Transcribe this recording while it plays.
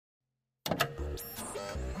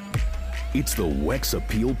It's the Wex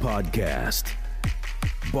Appeal Podcast.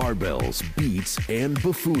 Barbells, beats, and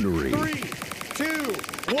buffoonery. 3, 2,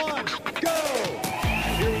 1, go!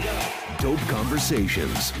 Here we go. Dope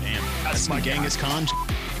conversations. Damn, that's my Genghis Khan.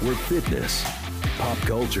 Where fitness, pop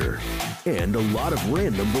culture, and a lot of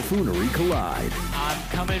random buffoonery collide. I'm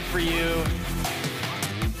coming for you.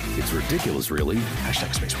 It's ridiculous, really.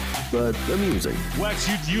 Hashtag Space War. But amusing.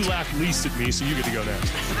 Wex, you laughed least at me, so you get to go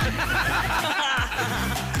next.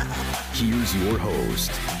 Here's your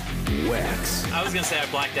host, Wex. I was going to say I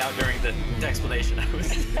blacked out during the explanation.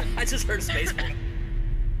 I just heard Spaceball.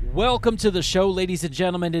 Welcome to the show, ladies and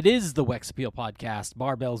gentlemen. It is the Wex Appeal Podcast,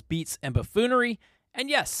 Barbells, Beats, and Buffoonery.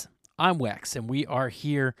 And yes, I'm Wex, and we are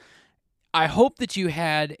here. I hope that you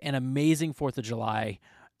had an amazing 4th of July.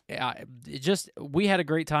 We had a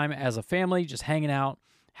great time as a family, just hanging out,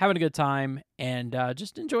 having a good time, and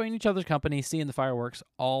just enjoying each other's company, seeing the fireworks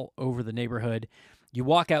all over the neighborhood. You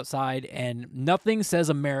walk outside, and nothing says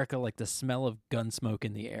America like the smell of gun smoke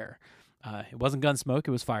in the air. It wasn't gun smoke,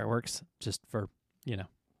 it was fireworks, just for,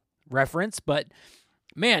 reference. But,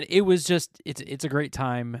 man, it was just, it's a great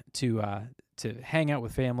time to hang out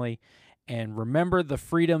with family and remember the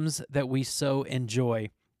freedoms that we so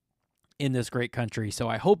enjoy in this great country. So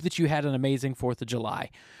I hope that you had an amazing 4th of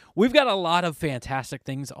July. We've got a lot of fantastic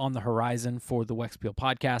things on the horizon for the Wex Appeal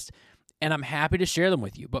Podcast, and I'm happy to share them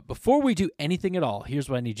with you. But before we do anything at all, here's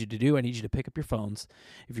what I need you to do. I need you to pick up your phones.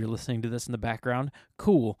 If you're listening to this in the background,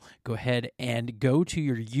 cool. Go ahead and go to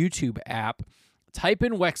your YouTube app, type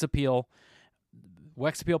in Wex Appeal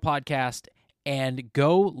Podcast, and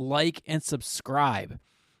go like and subscribe.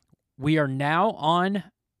 We are now on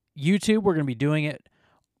YouTube. We're going to be doing it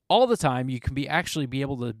all the time. You can be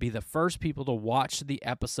able to be the first people to watch the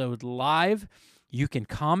episode live. You can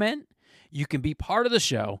comment. You can be part of the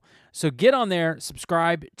show. So get on there,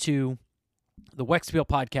 subscribe to the Wex Appeal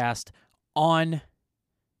Podcast on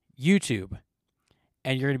YouTube,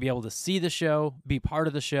 and you're going to be able to see the show, be part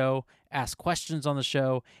of the show, ask questions on the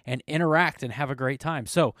show, and interact and have a great time.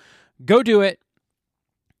 So go do it.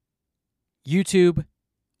 YouTube,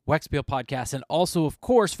 Wex Appeal Podcast, and also, of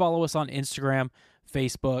course, follow us on Instagram,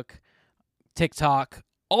 Facebook, TikTok,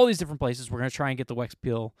 all these different places. We're going to try and get the Wex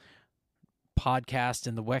Appeal Podcast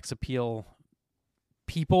and the Wex Appeal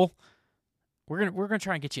people. We're going to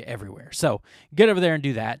try and get you everywhere. So get over there and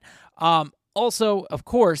do that. Also, of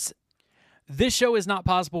course, this show is not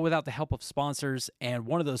possible without the help of sponsors, and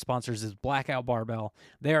one of those sponsors is Blackout Barbell.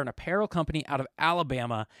 They are an apparel company out of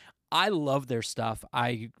Alabama. I love their stuff.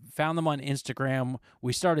 I found them on Instagram.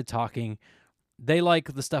 We started talking. They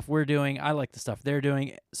like the stuff we're doing. I like the stuff they're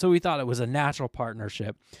doing. So we thought it was a natural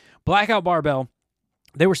partnership. Blackout Barbell,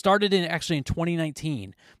 they were started in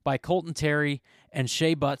 2019 by Colton Terry and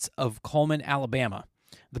Shay Butts of Coleman, Alabama.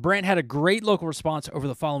 The brand had a great local response over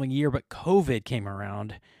the following year, but COVID came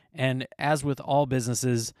around. And as with all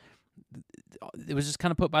businesses, it was just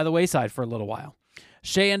kind of put by the wayside for a little while.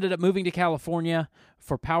 Shay ended up moving to California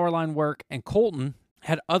for Powerline work, and Colton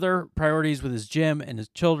had other priorities with his gym and his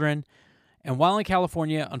children. And while in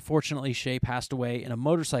California, unfortunately, Shay passed away in a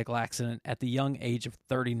motorcycle accident at the young age of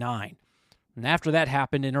 39. And after that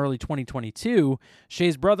happened in early 2022,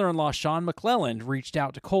 Shay's brother-in-law, Sean McClelland, reached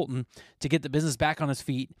out to Colton to get the business back on his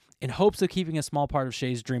feet in hopes of keeping a small part of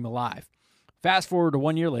Shay's dream alive. Fast forward to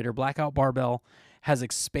 1 year later, Blackout Barbell has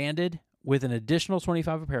expanded with an additional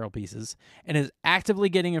 25 apparel pieces and is actively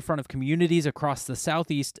getting in front of communities across the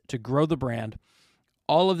Southeast to grow the brand.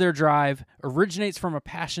 All of their drive originates from a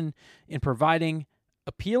passion in providing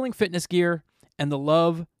appealing fitness gear and the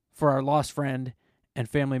love for our lost friend and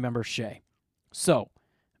family member, Shay. So,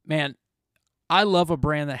 man, I love a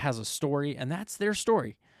brand that has a story, and that's their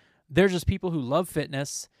story. They're just people who love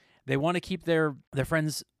fitness. They want to keep their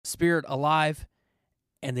friend's spirit alive,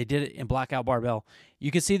 and they did it in Blackout Barbell.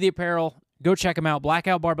 You can see the apparel. Go check them out,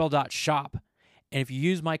 blackoutbarbell.shop. And if you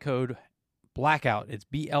use my code BLACKOUT, it's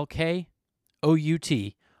BLKOUT,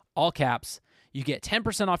 all caps, you get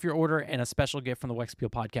 10% off your order and a special gift from the Wex Appeal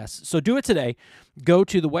Podcast. So do it today. Go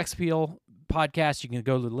to the Wex Appeal Podcast. You can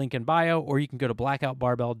go to the link in bio, or you can go to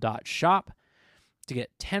blackoutbarbell.shop to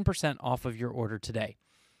get 10% off of your order today.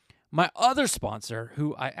 My other sponsor,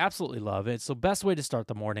 who I absolutely love, it's the best way to start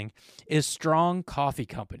the morning, is Strong Coffee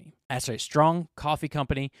Company. That's right, Strong Coffee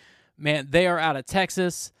Company. Man, they are out of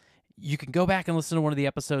Texas. You can go back and listen to one of the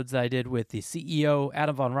episodes that I did with the CEO,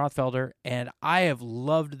 Adam von Rothfelder, and I have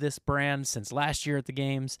loved this brand since last year at the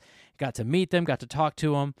games. Got to meet them, got to talk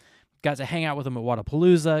to them, got to hang out with them at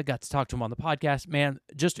Wadapalooza, got to talk to them on the podcast. Man,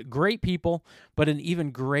 just great people, but an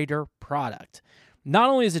even greater product. Not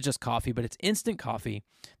only is it just coffee, but it's instant coffee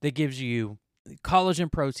that gives you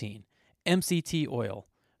collagen protein, MCT oil,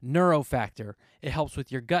 neurofactor. It helps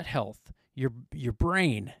with your gut health, your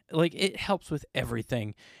brain. Like, it helps with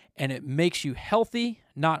everything, and it makes you healthy,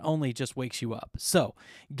 not only just wakes you up. So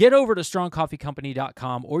get over to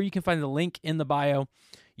strongcoffeecompany.com, or you can find the link in the bio.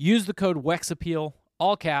 Use the code WEXAPPEAL,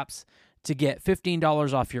 all caps, to get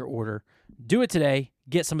 $15 off your order. Do it today.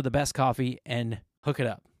 Get some of the best coffee and hook it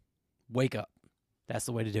up. Wake up. That's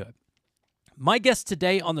the way to do it. My guest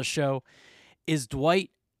today on the show is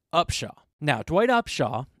Dwight Upshaw. Now, Dwight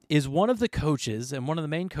Upshaw is one of the coaches and one of the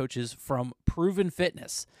main coaches from Proven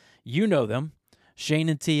Fitness. You know them, Shane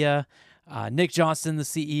and Tia, Nick Johnston, the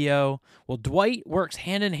CEO. Well, Dwight works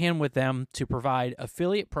hand in hand with them to provide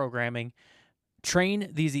affiliate programming, train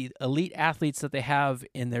these elite athletes that they have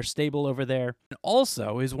in their stable over there, and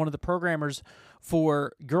also is one of the programmers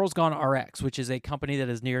for Girls Gone RX, which is a company that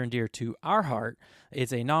is near and dear to our heart.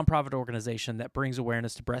 It's a nonprofit organization that brings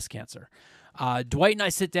awareness to breast cancer. Dwight and I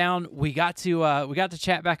sit down. We got to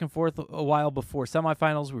chat back and forth a while before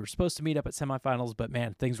semifinals. We were supposed to meet up at semifinals, but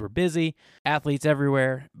man, things were busy. Athletes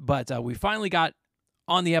everywhere. But we finally got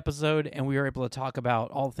on the episode, and we were able to talk about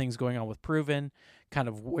all the things going on with Proven, kind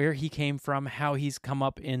of where he came from, how he's come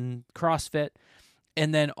up in CrossFit,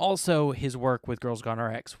 and then also his work with Girls Gone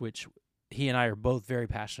RX, which he and I are both very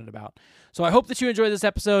passionate about. So I hope that you enjoy this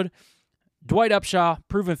episode. Dwight Upshaw,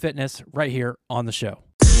 Proven Fitness, right here on the show.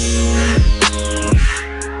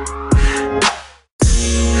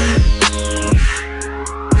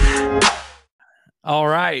 All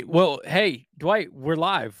right. Well, hey, Dwight, we're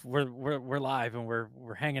live. We're live, and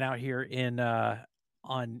we're hanging out here in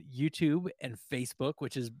on YouTube and Facebook,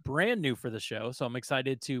 which is brand new for the show. So I'm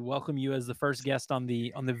excited to welcome you as the first guest on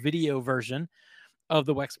the video version of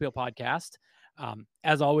the Wex Appeal podcast.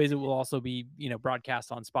 As always, it will also be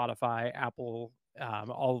broadcast on Spotify, Apple,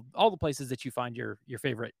 all the places that you find your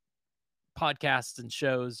favorite podcasts and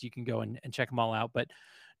shows. You can go and check them all out. But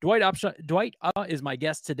Dwight is my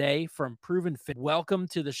guest today from Proven Fit. Welcome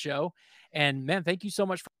to the show, and man, thank you so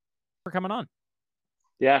much for coming on.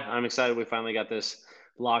 Yeah, I'm excited. We finally got this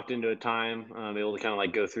locked into a time. Able to kind of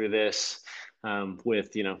like go through this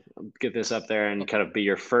with get this up there and kind of be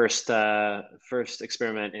your first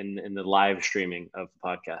experiment in the live streaming of the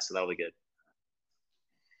podcast. So that'll be good.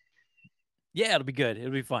 Yeah, it'll be good. It'll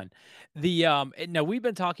be fun. Now we've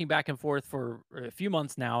been talking back and forth for a few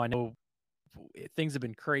months now. I know things have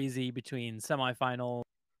been crazy between semifinal,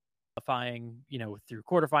 qualifying, through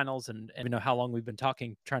quarterfinals, and we know how long we've been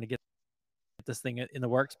talking, trying to get this thing in the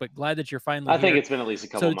works. But glad that you're finally. I think it's been at least a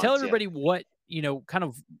couple months. So tell everybody what kind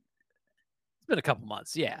of. It's been a couple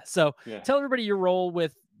months, yeah. So tell everybody your role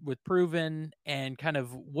with Proven and kind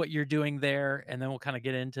of what you're doing there, and then we'll kind of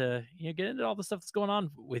get into all the stuff that's going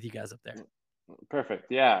on with you guys up there. Perfect.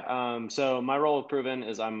 Yeah. So my role with Proven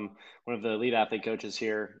is I'm one of the lead athlete coaches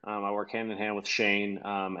here. I work hand in hand with Shane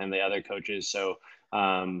and the other coaches. So,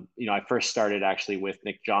 I first started actually with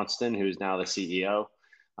Nick Johnston, who's now the CEO.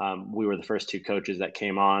 We were the first two coaches that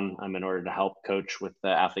came on in order to help coach with the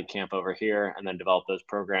athlete camp over here and then develop those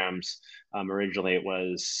programs. Originally, it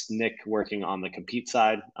was Nick working on the compete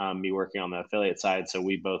side, me working on the affiliate side. So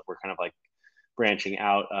we both were kind of like branching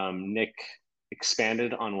out. Nick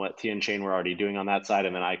expanded on what Tia and Shane were already doing on that side,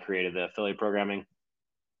 and then I created the affiliate programming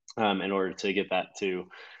in order to get that to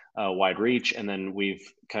wide reach. And then we've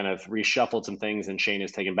kind of reshuffled some things, and Shane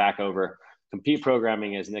has taken back over compete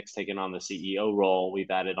programming as Nick's taken on the CEO role. We've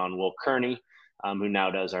added on Will Kearney, who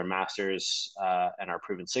now does our masters and our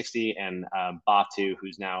Proven 60, and Batu,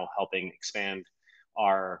 who's now helping expand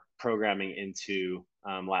our programming into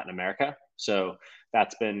Latin America. So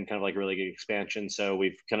that's been kind of like a really good expansion. So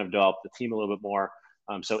we've kind of developed the team a little bit more.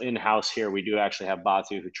 So in-house here, we do actually have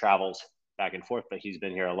Batu, who travels back and forth, but he's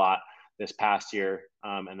been here a lot this past year.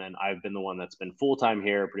 And then I've been the one that's been full-time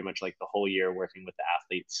here pretty much like the whole year, working with the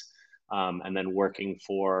athletes, and then working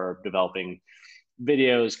for developing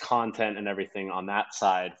videos, content, and everything on that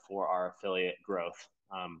side for our affiliate growth.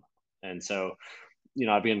 And so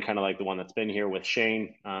I've been kind of like the one that's been here with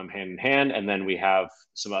Shane hand in hand. And then we have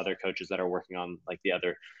some other coaches that are working on like the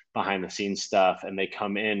other behind the scenes stuff, and they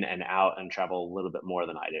come in and out and travel a little bit more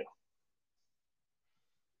than I do.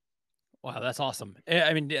 Wow, that's awesome.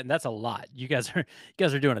 I mean, that's a lot. You guys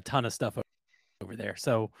are doing a ton of stuff over there.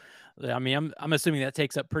 So, I mean, I'm assuming that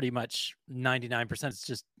takes up pretty much 99%. It's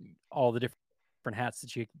just all the different hats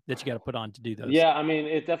that you got to put on to do those. Yeah, I mean,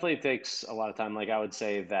 it definitely takes a lot of time. Like I would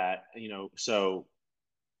say that,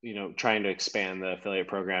 trying to expand the affiliate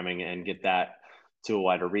programming and get that to a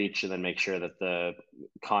wider reach, and then make sure that the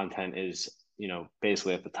content is,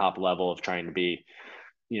 basically at the top level of trying to be,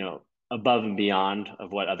 above and beyond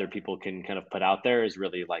of what other people can kind of put out there is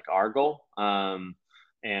really like our goal.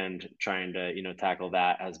 and trying to, tackle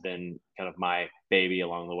that has been kind of my baby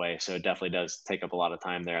along the way. So it definitely does take up a lot of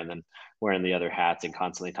time there. And then wearing the other hats and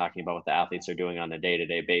constantly talking about what the athletes are doing on a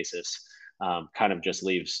day-to-day basis kind of just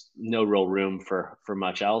leaves no real room for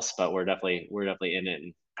much else. But we're definitely in it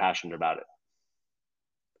and passionate about it.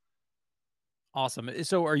 Awesome.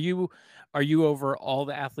 So are you over all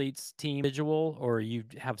the athletes team individual, or you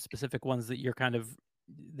have specific ones that you're kind of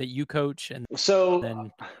that you coach and So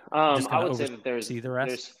then just I kind of would say that oversee the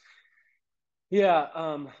rest?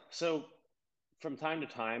 yeah. So from time to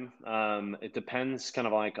time, it depends kind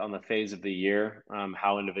of like on the phase of the year,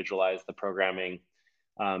 how individualized the programming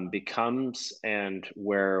becomes and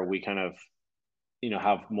where we kind of,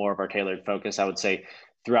 have more of our tailored focus. I would say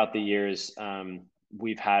throughout the years,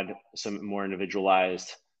 we've had some more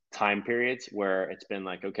individualized time periods where it's been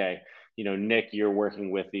like, okay, Nick, you're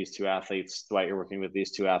working with these two athletes, Dwight, you're working with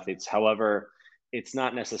these two athletes. However, it's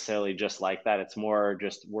not necessarily just like that. It's more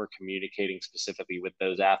just we're communicating specifically with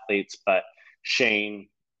those athletes. But Shane,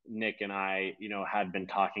 Nick, and I, had been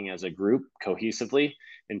talking as a group cohesively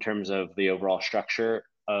in terms of the overall structure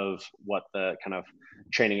of what the kind of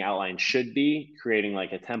training outline should be, creating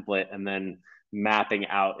like a template, and then mapping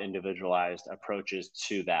out individualized approaches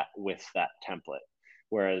to that with that template.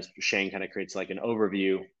 Whereas Shane kind of creates like an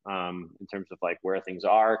overview in terms of like where things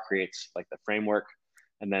are, creates like the framework,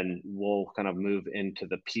 and then we'll kind of move into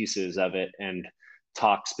the pieces of it and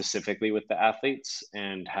talk specifically with the athletes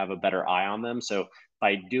and have a better eye on them. So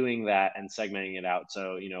by doing that and segmenting it out,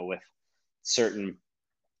 so with certain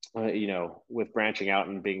with branching out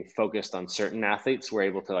and being focused on certain athletes, we're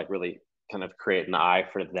able to like really kind of create an eye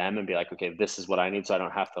for them and be like, okay, this is what I need. So I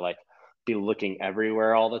don't have to like be looking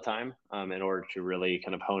everywhere all the time in order to really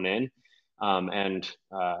kind of hone in. I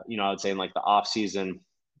would say in like the off season,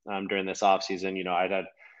 during this off season, I'd had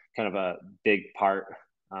kind of a big part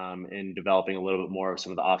in developing a little bit more of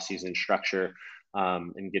some of the off season structure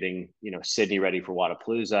and getting, Sydney ready for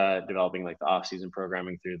Wadapalooza, developing like the off season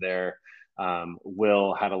programming through there.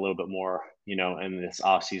 Will had a little bit more, in this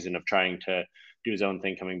off season of trying to do his own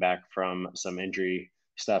thing coming back from some injury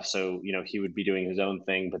stuff. So, he would be doing his own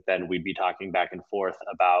thing, but then we'd be talking back and forth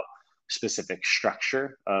about specific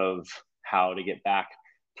structure of how to get back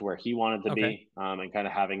to where he wanted to be and kind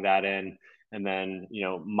of having that in. And then,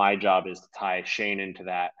 my job is to tie Shane into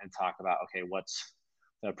that and talk about, okay, what's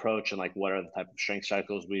the approach and like what are the type of strength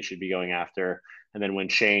cycles we should be going after. And then when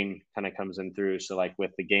Shane kind of comes in through, so like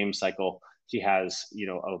with the game cycle, he has,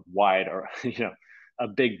 a wide or, a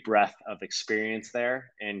big breadth of experience there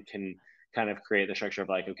and can kind of create the structure of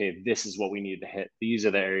like, okay, this is what we need to hit. These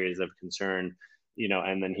are the areas of concern,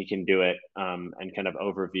 and then he can do it and kind of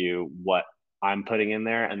overview what I'm putting in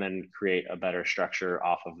there and then create a better structure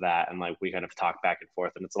off of that. And like, we kind of talk back and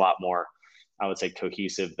forth, and it's a lot more, I would say,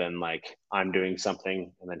 cohesive than like I'm doing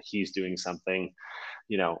something and then he's doing something,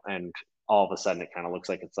 and all of a sudden it kind of looks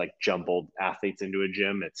like it's like jumbled athletes into a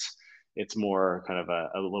gym. It's more kind of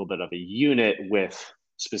a little bit of a unit with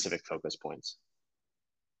specific focus points.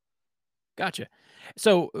 Gotcha.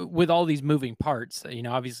 So with all these moving parts,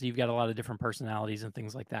 obviously you've got a lot of different personalities and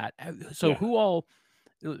things like that. So Yeah. who all,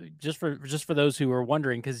 just for those who are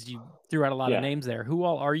wondering, because you threw out a lot of names there, who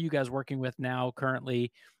all are you guys working with now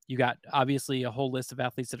currently? You got obviously a whole list of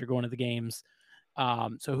athletes that are going to the games.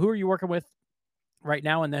 So who are you working with right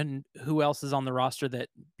now? And then who else is on the roster that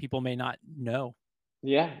people may not know?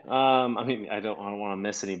 Yeah. I mean, I don't want to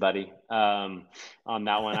miss anybody on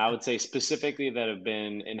that one. I would say specifically that have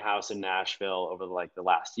been in-house in Nashville over like the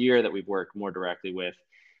last year that we've worked more directly with.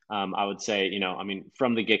 I would say,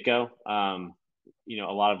 from the get-go,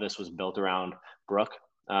 a lot of this was built around Brooke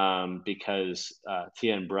because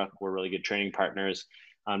Tia and Brooke were really good training partners,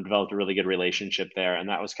 developed a really good relationship there. And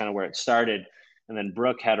that was kind of where it started. And then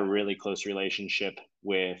Brooke had a really close relationship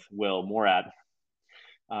with Will Morad.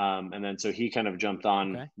 And then so he kind of jumped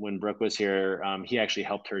on when Brooke was here. He actually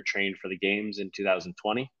helped her train for the games in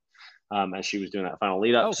 2020 as she was doing that final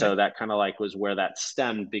lead up. So that kind of like was where that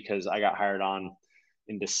stemmed, because I got hired on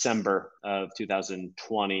in December of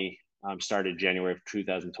 2020, started January of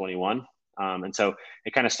 2021. And so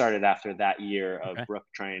it kind of started after that year of Brooke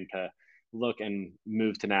trying to look and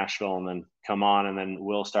move to Nashville and then come on. And then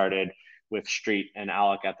Will started with Street and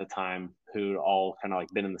Alec at the time, who all kind of like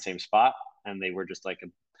been in the same spot. And they were just like,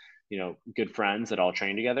 good friends that all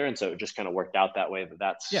trained together. And so it just kind of worked out that way. But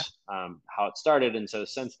that's how it started. And so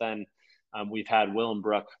since then, we've had Will and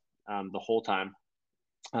Brooke the whole time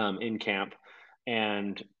in camp.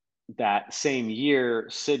 And that same year,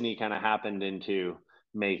 Sydney kind of happened into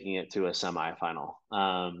making it to a semifinal.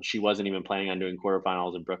 She wasn't even planning on doing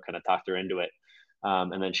quarterfinals, and Brooke kind of talked her into it.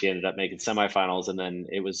 And then she ended up making semifinals. And then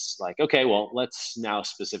it was like, okay, well, let's now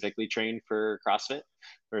specifically train for CrossFit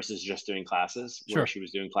versus just doing classes, where she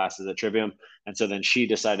was doing classes at Trivium. And so then she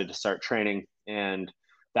decided to start training. And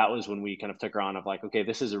that was when we kind of took her on of like, okay,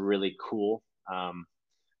 this is a really cool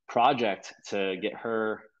project to get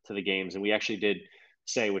her to the games. And we actually did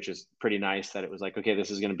say, which is pretty nice, that it was like, okay,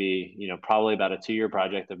 this is going to be, probably about a 2-year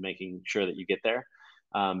project of making sure that you get there.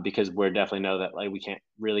 Because we're definitely know that like we can't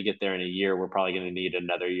really get there in a year. We're probably going to need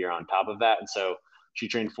another year on top of that. And so she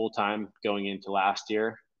trained full time going into last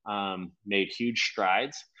year, made huge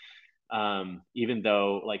strides. Even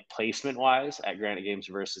though like placement wise at Granite Games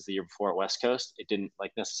versus the year before at West Coast, it didn't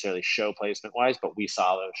like necessarily show placement wise, but we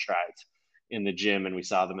saw those strides in the gym and we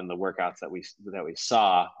saw them in the workouts that we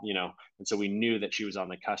saw, and so we knew that she was on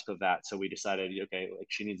the cusp of that. So we decided, okay, like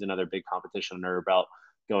she needs another big competition under her belt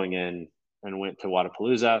going in, and went to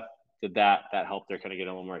Wadapalooza, did that helped her kind of get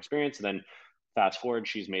a little more experience. And then fast forward,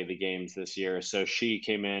 she's made the games this year. So she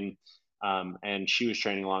came in and she was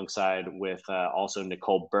training alongside with also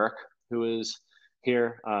Nicole Burke, who is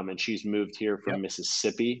here. And she's moved here from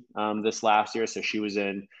Mississippi this last year. So she was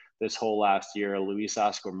in this whole last year, Luis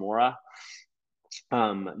Oscar Mora.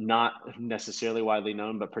 Not necessarily widely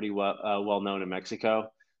known, but pretty well known in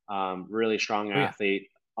Mexico. Really strong athlete.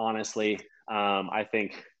 Honestly,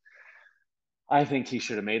 I think he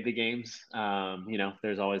should have made the games.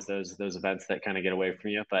 There's always those events that kind of get away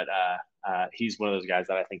from you, but he's one of those guys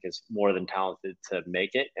that I think is more than talented to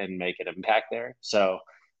make it and make an impact there. So,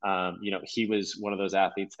 he was one of those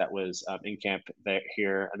athletes that was in camp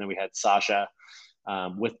here. And then we had Sasha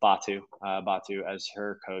with Batu as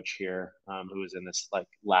her coach here, who was in this like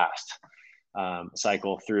last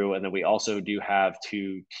cycle through. And then we also do have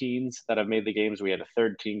 2 teens that have made the games. We had a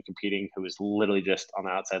third teen competing who was literally just on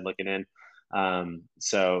the outside looking in.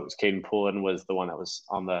 So Caden Poulin was the one that was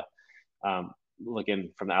on the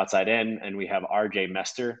looking from the outside in, and we have RJ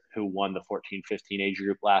Mester, who won the 14-15 age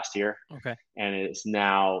group last year. Okay. And it's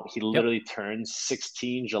now, he literally turns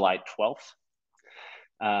 16 July 12th.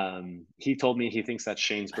 He told me he thinks that's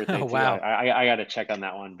Shane's birthday too. Wow. I got to check on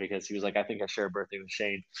that one, because he was like, I think I share a birthday with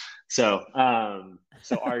Shane. So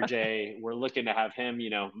RJ, we're looking to have him,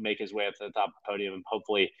 make his way up to the top of the podium, and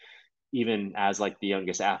hopefully even as like the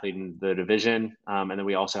youngest athlete in the division. And then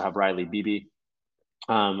we also have Riley Beebe,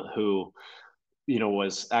 who,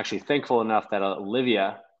 was actually thankful enough that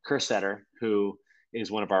Olivia Kersetter, who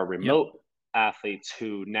is one of our remote athletes,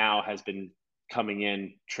 who now has been coming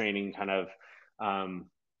in training kind of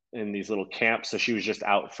in these little camps. So she was just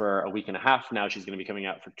out for a week and a half. Now she's going to be coming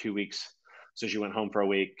out for 2 weeks. So she went home for a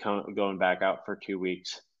week, going back out for 2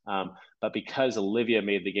 weeks. But because Olivia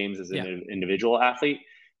made the games as an individual athlete,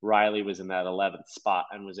 Riley was in that 11th spot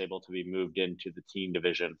and was able to be moved into the teen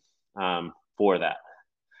division for that.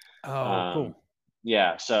 Oh, cool.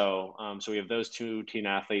 Yeah. So we have those 2 teen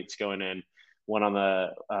athletes going in, one on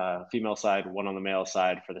the female side, one on the male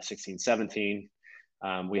side for the 16-17.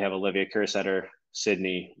 We have Olivia Kersetter,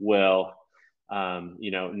 Sydney, Will,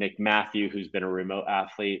 Nick Matthew, who's been a remote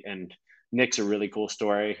athlete. And Nick's a really cool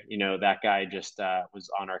story. That guy just was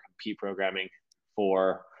on our compete programming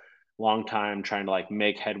for a long time, trying to like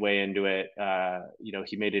make headway into it.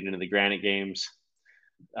 He made it into the Granite Games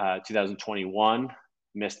 2021,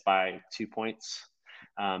 missed by 2 points.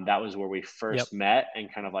 That was where we first met,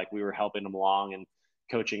 and kind of like we were helping him along and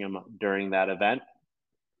coaching him during that event.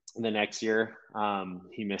 The next year,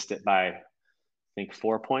 he missed it by, I think,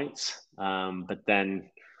 4 points, but then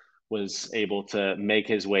was able to make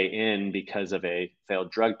his way in because of a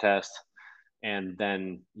failed drug test. And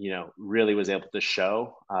then, really was able to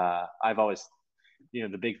show. I've always,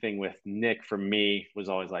 the big thing with Nick for me was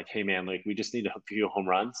always like, hey man, like we just need a few home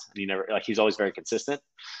runs. And he's always very consistent.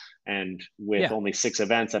 And with only 6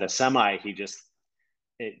 events at a semi,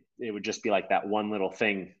 it would just be like that one little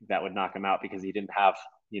thing that would knock him out, because he didn't have,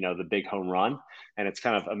 the big home run. And it's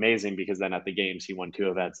kind of amazing, because then at the games, he won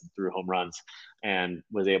 2 events and threw home runs and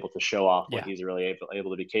was able to show off what he's really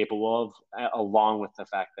able to be capable of, along with the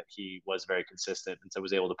fact that he was very consistent. And so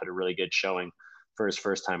was able to put a really good showing for his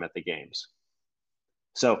first time at the games.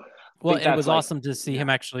 So, well, it was awesome to see him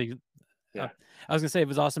actually. I was gonna say it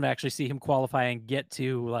was awesome to actually see him qualify and get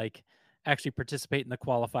to like actually participate in the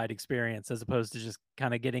qualified experience, as opposed to just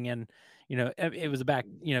kind of getting in. It was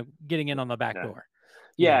getting in on the back door.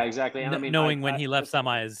 Yeah, exactly. And knowing when he left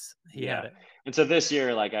semis, he had it. And so this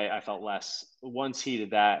year, like I felt less once he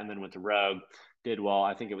did that, and then went to Rogue, did well.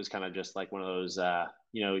 I think it was kind of just like one of those,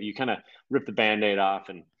 you kind of rip the Band-Aid off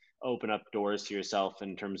and open up doors to yourself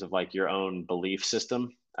in terms of like your own belief system.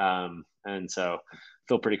 And so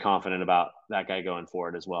feel pretty confident about that guy going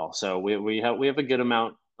forward as well. So we have a good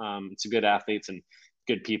amount It's good athletes and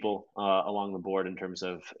good people along the board in terms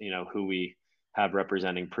of, who we have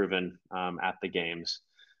representing Proven at the games.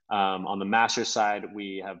 On the Masters side,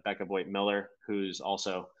 we have Becca Voigt Miller, who's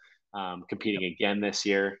also competing again this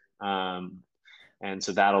year. And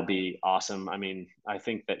so that'll be awesome. I mean, I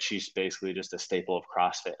think that she's basically just a staple of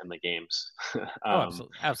CrossFit in the games.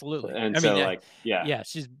 Absolutely. And I so mean, yeah,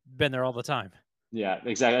 she's been there all the time. yeah,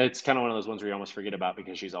 exactly. It's kind of one of those ones where you almost forget about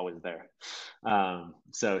because she's always there.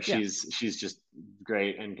 So she's just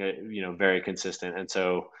great and very consistent. And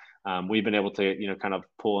so we've been able to kind of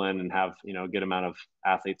pull in and have a good amount of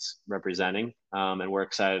athletes representing, and we're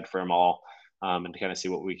excited for them all, and to kind of see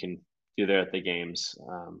what we can do there at the games,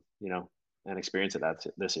 and experience it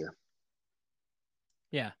this year.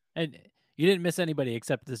 Yeah, and you didn't miss anybody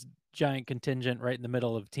except this giant contingent right in the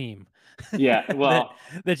middle of team. Yeah, well,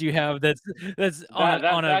 that you have that's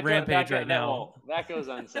on a rampage right now. That goes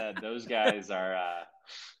unsaid. Those guys are,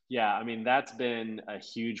 yeah. I mean, that's been a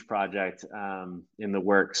huge project in the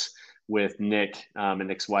works with Nick and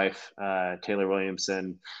Nick's wife, Taylor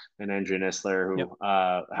Williamson, and Andrea Nisler, who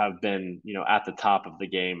have been at the top of the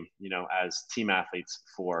game, as team athletes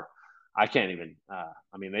for. I can't even.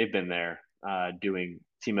 I mean, they've been there doing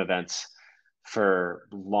team events for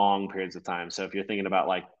long periods of time. So if you're thinking about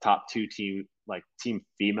like top two team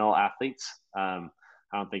female athletes, I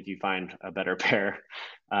don't think you find a better pair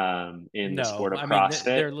in the sport of CrossFit.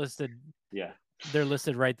 They're listed. Yeah, they're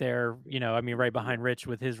listed right there. Right behind Rich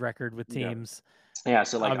with his record with teams. Yeah.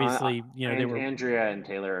 So like obviously, they were Andrea and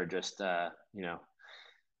Taylor are just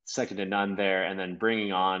second to none there. And then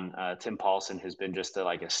bringing on Tim Paulson, who's been just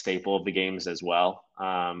a staple of the games as well,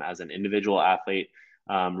 as an individual athlete.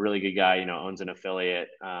 Really good guy, owns an affiliate,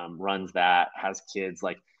 runs that, has kids.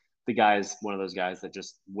 Like the guy's one of those guys that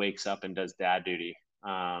just wakes up and does dad duty,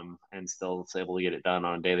 and still is able to get it done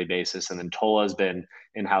on a daily basis. And then Tola's been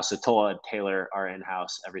in-house. So Tola and Taylor are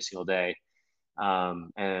in-house every single day.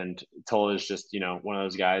 And Tola is just, one of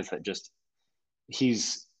those guys that just,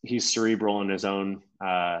 he's cerebral in his own,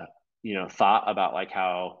 thought about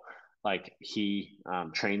how he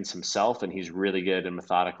trains himself, and he's really good and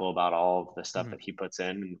methodical about all of the stuff that he puts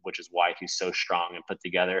in, which is why he's so strong and put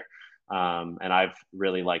together. And I've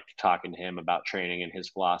really liked talking to him about training and his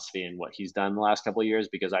philosophy and what he's done the last couple of years,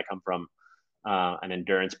 because I come from an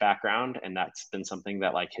endurance background, and that's been something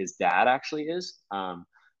that his dad actually is,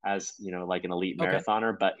 as an elite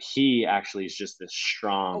marathoner, but he actually is just this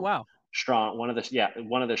strong, one of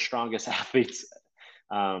the strongest athletes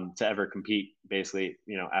to ever compete, basically,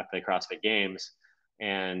 at the CrossFit Games.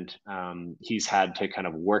 And he's had to kind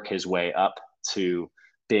of work his way up to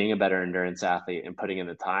being a better endurance athlete and putting in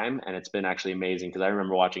the time. And it's been actually amazing, because I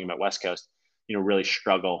remember watching him at West Coast, really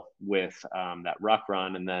struggle with that ruck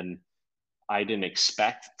run. And then I didn't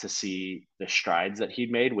expect to see the strides that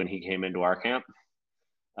he'd made when he came into our camp,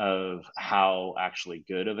 of how actually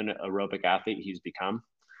good of an aerobic athlete he's become.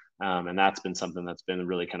 And that's been something that's been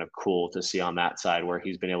really kind of cool to see on that side, where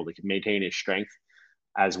he's been able to maintain his strength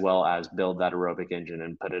as well as build that aerobic engine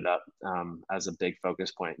and put it up as a big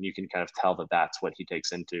focus point. And you can kind of tell that that's what he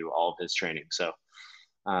takes into all of his training. So,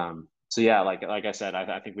 yeah, like I said,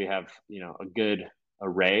 I think we have, a good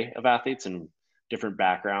array of athletes and different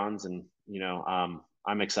backgrounds. And,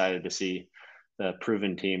 I'm excited to see the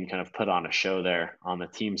Proven team kind of put on a show there on the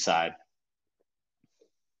team side.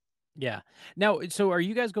 Yeah. Now, so are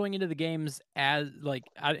you guys going into the games as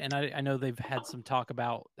I know they've had some talk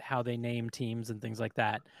about how they name teams and things like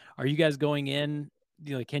that. Are you guys going in,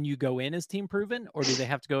 can you go in as Team Proven, or do they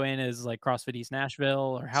have to go in as CrossFit East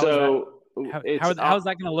Nashville, or how's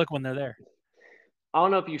that going to look when they're there? I don't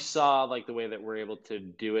know if you saw the way that we're able to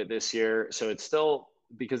do it this year. So it's still,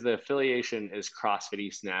 because the affiliation is CrossFit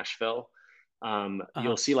East Nashville.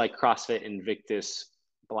 You'll see CrossFit Invictus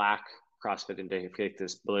Black, CrossFit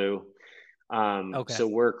Invictus Blue. So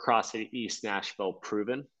we're CrossFit East Nashville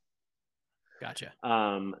Proven. Gotcha.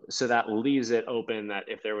 So that leaves it open that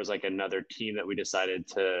if there was another team that we decided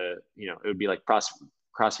to, it would be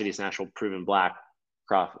CrossFit East Nashville Proven Black,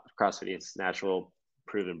 CrossFit East Nashville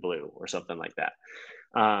Proven Blue, or something like that.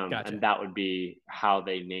 Gotcha. And that would be how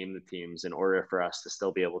they name the teams, in order for us to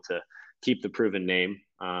still be able to keep the Proven name,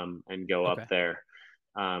 and go up there,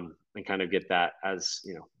 and kind of get that as,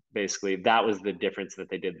 basically that was the difference that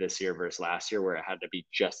they did this year versus last year, where it had to be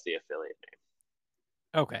just the affiliate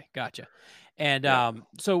name. Okay. Gotcha. And,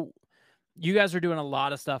 so you guys are doing a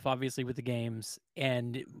lot of stuff, obviously, with the games,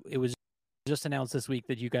 and it was just announced this week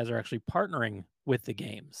that you guys are actually partnering with the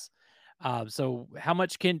games. So how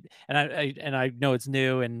much and I know it's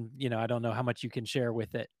new, and, I don't know how much you can share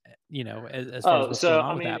with it, as far as what's going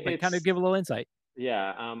on with that, but kind of give a little insight.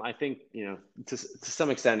 Yeah, I think, to some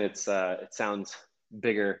extent, it sounds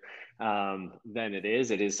bigger than it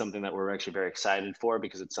is. It is something that we're actually very excited for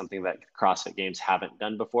because it's something that CrossFit Games haven't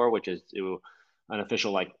done before, which is do an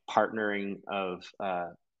official like partnering of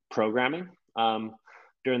programming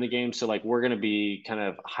during the game. So like we're going to be kind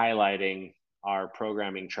of highlighting our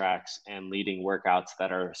programming tracks and leading workouts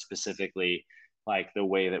that are specifically like the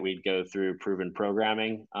way that we'd go through proven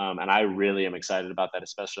programming. And I really am excited about that,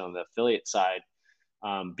 especially on the affiliate side,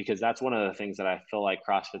 because that's one of the things that I feel like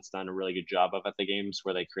CrossFit's done a really good job of at the games,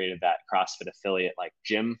 where they created that CrossFit affiliate like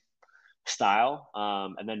gym style,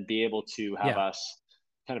 and then be able to have Yeah. us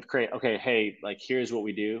kind of create, okay, hey, like here's what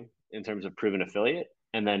we do in terms of proven affiliate,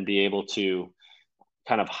 and then be able to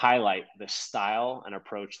kind of highlight the style and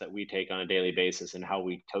approach that we take on a daily basis and how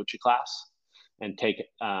we coach a class and take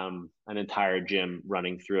an entire gym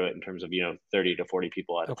running through it in terms of 30 to 40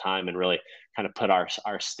 people at a Okay. time, and really kind of put our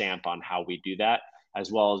stamp on how we do that,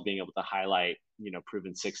 as well as being able to highlight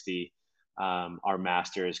proven 60, our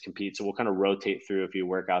masters compete. So we'll kind of rotate through a few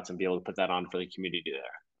workouts and be able to put that on for the community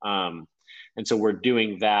there. And so we're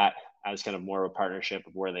doing that as kind of more of a partnership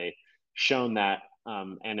of where they shown that,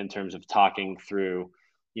 and in terms of talking through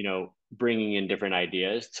bringing in different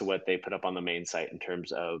ideas to what they put up on the main site in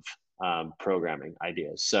terms of programming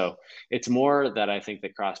ideas. So it's more that I think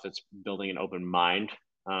that CrossFit's building an open mind,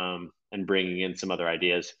 and bringing in some other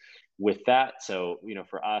ideas with that. So,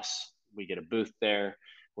 for us, we get a booth there.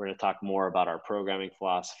 We're going to talk more about our programming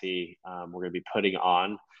philosophy. We're going to be putting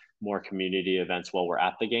on more community events while we're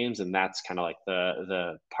at the games. And that's kind of like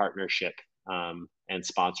the partnership and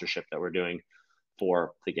sponsorship that we're doing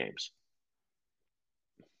for the games.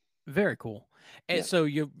 Very cool. And Yeah. so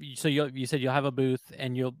you said you'll have a booth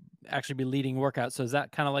and you'll actually be leading workouts. So is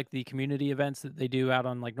that kind of like the community events that they do out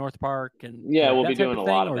on like North Park and Yeah, like we'll that be type doing of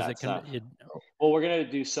a lot thing, of or is that it stuff. Well, we're going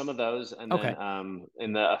to do some of those. And then okay?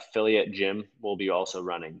 in the affiliate gym, we'll be also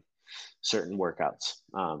running certain workouts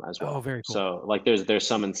as Oh, well. very cool. So like there's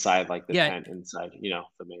some inside like the Yeah, tent inside,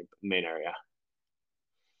 the main area.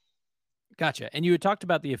 gotcha. And you had talked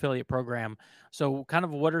about the affiliate program. So kind of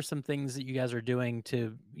what are some things that you guys are doing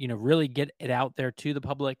to, really get it out there to the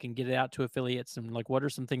public and get it out to affiliates, and like what are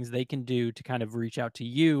some things they can do to kind of reach out to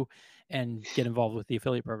you and get involved with the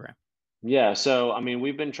affiliate program? Yeah, so I mean,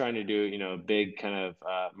 we've been trying to do, a big kind of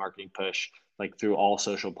marketing push like through all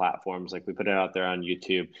social platforms. Like we put it out there on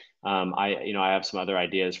YouTube. I have some other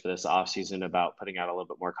ideas for this off season about putting out a little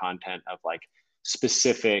bit more content of like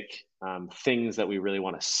specific things that we really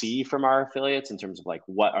want to see from our affiliates in terms of like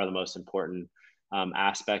what are the most important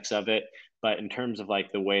aspects of it. But in terms of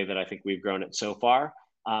like the way that I think we've grown it so far,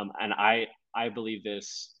 and I believe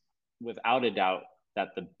this without a doubt,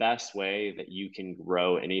 that the best way that you can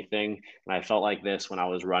grow anything, and I felt like this when I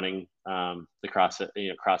was running the CrossFit,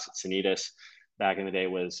 CrossFit Sanitas back in the day,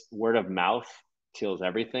 was word of mouth kills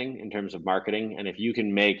everything in terms of marketing. And if you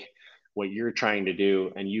can make what you're trying to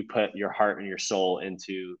do and you put your heart and your soul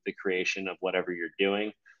into the creation of whatever you're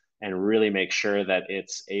doing, and really make sure that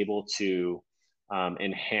it's able to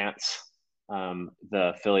enhance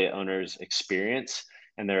the affiliate owner's experience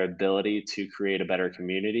and their ability to create a better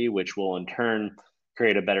community, which will in turn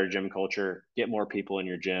create a better gym culture, get more people in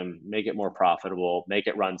your gym, make it more profitable, make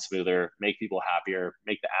it run smoother, make people happier,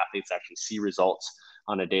 make the athletes actually see results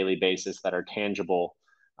on a daily basis that are tangible.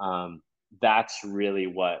 That's really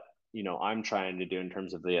what I'm trying to do in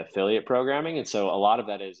terms of the affiliate programming. And so a lot of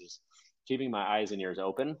that is keeping my eyes and ears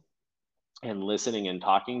open and listening and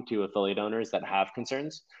talking to affiliate owners that have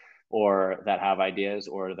concerns or that have ideas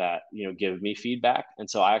or that give me feedback. And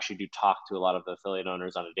so I actually do talk to a lot of the affiliate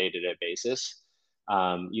owners on a day-to-day basis,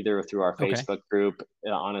 either through our Okay. Facebook group.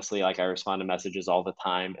 Honestly, like I respond to messages all the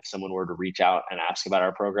time. If someone were to reach out and ask about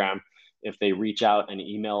our program, if they reach out and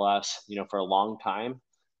email us, for a long time,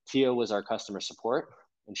 Tia was our customer support,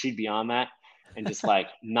 and she'd be on that and just like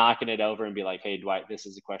knocking it over and be like, "Hey, Dwight, this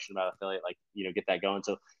is a question about affiliate, like, get that going."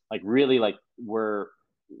 So like really like we're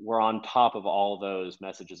on top of all those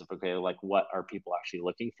messages of, okay, like what are people actually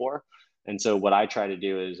looking for? And so what I try to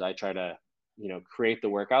do is I try to, create the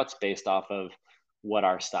workouts based off of what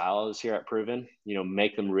our style is here at Proven,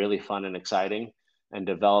 make them really fun and exciting, and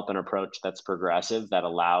develop an approach that's progressive that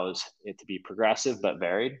allows it to be progressive but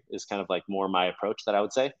varied, is kind of like more my approach that I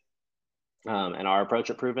would say. And our approach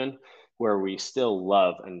at Proven, where we still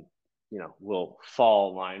love and will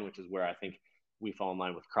fall in line, which is where I think we fall in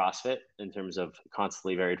line with CrossFit in terms of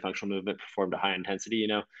constantly varied functional movement performed at high intensity.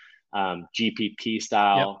 GPP Yep.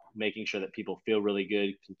 style, making sure that people feel really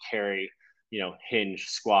good, can carry, hinge,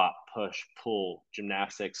 squat, push, pull,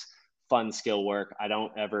 gymnastics, fun skill work. I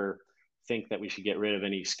don't ever think that we should get rid of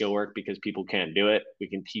any skill work because people can't do it. We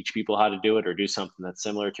can teach people how to do it or do something that's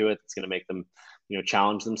similar to it that's going to make them,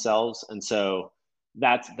 challenge themselves. And so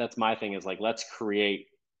that's my thing, is like, let's create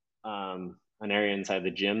an area inside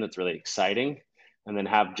the gym that's really exciting, and then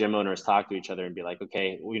have gym owners talk to each other and be like,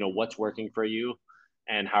 okay, what's working for you,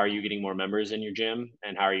 and how are you getting more members in your gym,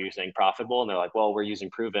 and how are you staying profitable? And they're like, well, we're using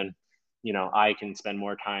Proven. I can spend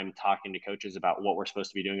more time talking to coaches about what we're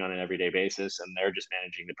supposed to be doing on an everyday basis, and they're just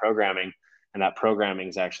managing the programming. And that programming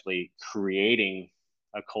is actually creating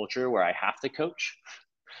a culture where I have to coach,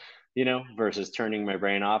 versus turning my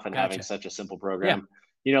brain off and having such a simple program.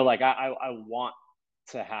 Like I want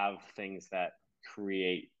to have things that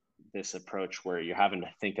create this approach where you're having to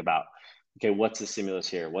think about, okay, what's the stimulus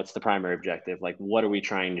here? What's the primary objective? Like, what are we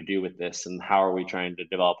trying to do with this? And how are we trying to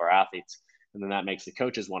develop our athletes? And then that makes the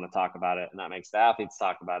coaches want to talk about it, and that makes the athletes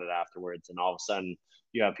talk about it afterwards. And all of a sudden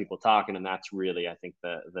you have people talking, and that's really, I think,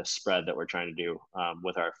 the spread that we're trying to do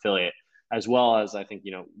with our affiliate, as well as, I think,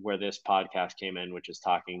 where this podcast came in, which is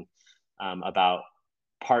talking about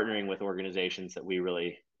partnering with organizations that we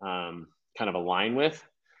really kind of align with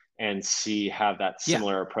and have that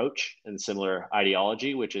similar approach and similar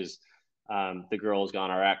ideology, which is the Girls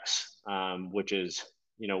Gone RX, which is,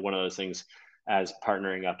 one of those things as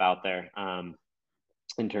partnering up out there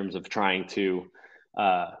in terms of trying to,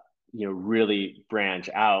 really branch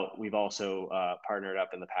out. We've also partnered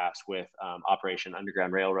up in the past with Operation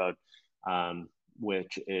Underground Railroad,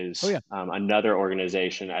 which is another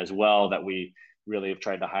organization as well that we really have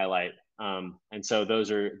tried to highlight. And so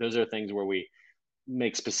those are things where we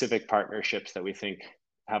make specific partnerships that we think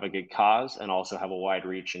have a good cause and also have a wide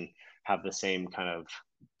reach and have the same kind of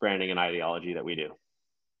branding and ideology that we do.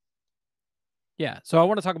 Yeah. So I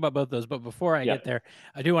want to talk about both those, but before I get there,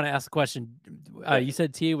 I do want to ask a question. You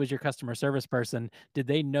said Tia was your customer service person. Did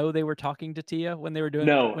they know they were talking to Tia when they were doing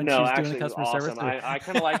when she was doing the customer service? I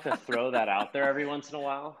kind of like to throw that out there every once in a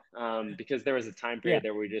while, because there was a time period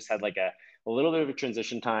there where we just had like a little bit of a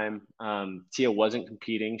transition time. Tia wasn't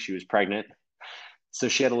competing. She was pregnant. So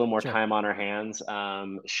she had a little more time on her hands.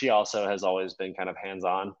 She also has always been kind of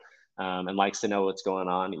hands-on and likes to know what's going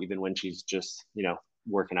on, even when she's just,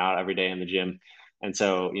 working out every day in the gym. And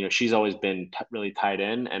so, she's always been really tied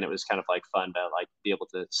in, and it was kind of like fun to like be able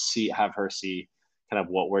to have her see kind of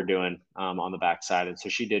what we're doing on the backside. And so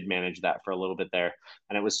she did manage that for a little bit there.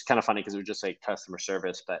 And it was kind of funny because it was just like customer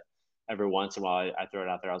service, but every once in a while I throw it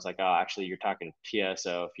out there. I was like, oh, actually you're talking to Tia.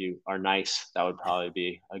 So if you are nice, that would probably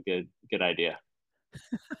be a good idea.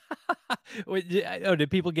 Did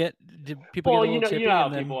people get a little chippy? You know how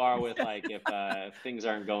people are with like if things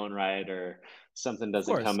aren't going right or something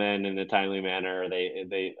doesn't come in a timely manner, or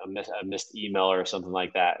they a missed email or something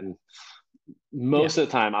like that. And most of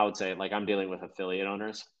the time I would say, like, I'm dealing with affiliate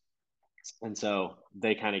owners, and so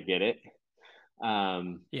they kind of get it,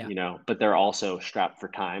 but they're also strapped for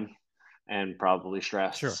time and probably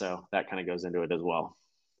stressed. So that kind of goes into it as well.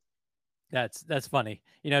 That's funny.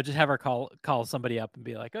 Just have her call somebody up and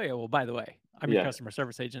be like, oh yeah, well, by the way, I'm your customer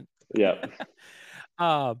service agent. Yeah.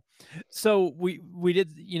 So we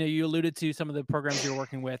did, you alluded to some of the programs you're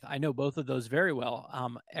working with. I know both of those very well.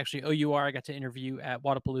 Actually, OUR, I got to interview at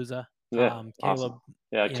Wadapalooza. Yeah. Caleb. Awesome.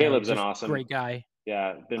 Yeah. Caleb's an awesome, great guy.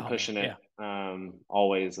 Yeah. Been pushing it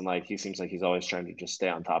always. And like, he seems like he's always trying to just stay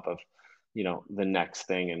on top of, the next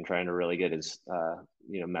thing and trying to really get his,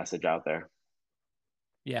 message out there.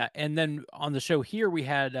 Yeah. And then on the show here, we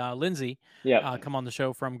had Lindsay come on the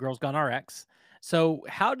show from Girls Gone RX. So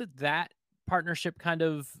how did that partnership kind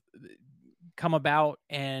of come about,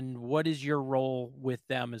 and what is your role with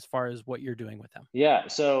them as far as what you're doing with them? Yeah.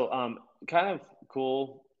 So kind of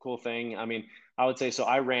cool thing. I mean, I would say, so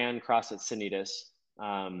I ran CrossFit Sanitas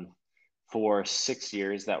for 6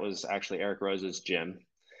 years. That was actually Eric Rose's gym.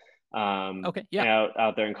 Out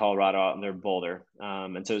there in Colorado, out in their Boulder.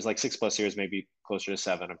 And so it was like 6+ years, maybe closer to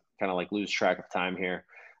 7. I kind of like lose track of time here.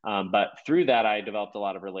 But through that, I developed a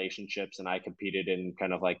lot of relationships, and I competed in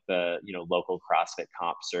kind of like the, local CrossFit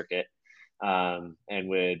comp circuit, and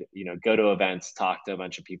would, go to events, talk to a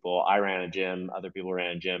bunch of people. I ran a gym, other people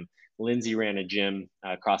ran a gym. Lindsay ran a gym,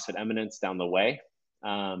 CrossFit Eminence down the way.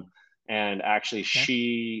 And actually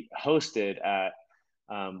she hosted at,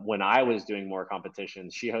 when I was doing more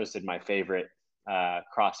competitions, she hosted my favorite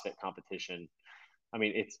CrossFit competition. I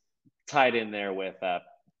mean, it's tied in there with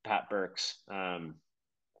Pat Burke's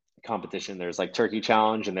competition. There's like Turkey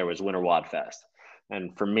Challenge, and there was Winter Wad Fest.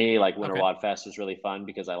 And for me, like Winter Wad Fest was really fun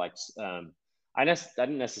because I liked, I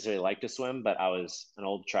didn't necessarily like to swim, but I was an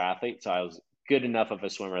old triathlete, so I was good enough of a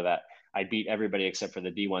swimmer that I beat everybody except for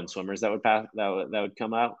the D1 swimmers that would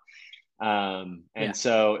come out.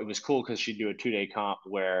 So it was cool because she'd do a 2-day comp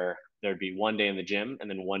where there'd be one day in the gym and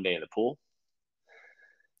then one day in the pool.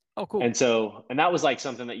 Oh, cool. And so, and that was like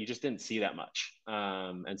something that you just didn't see that much.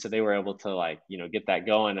 And so they were able to like, get that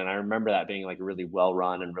going. And I remember that being like a really well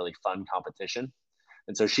run and really fun competition.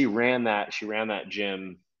 And so she ran that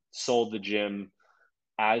gym, sold the gym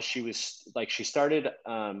as she was like, she started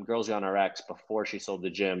Girls Gone RX before she sold the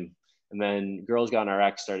gym. And then Girls Gone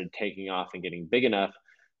RX started taking off and getting big enough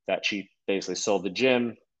that she basically sold the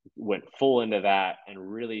gym, went full into that,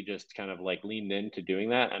 and really just kind of like leaned into doing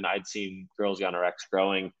that. And I'd seen Girls Gone RX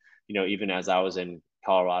growing, even as I was in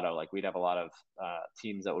Colorado. Like we'd have a lot of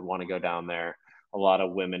teams that would want to go down there, a lot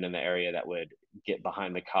of women in the area that would get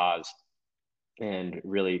behind the cause and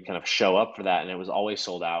really kind of show up for that. And it was always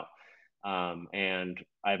sold out. And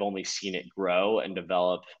I've only seen it grow and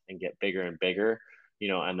develop and get bigger and bigger,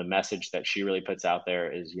 and the message that she really puts out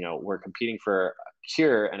there is, we're competing for a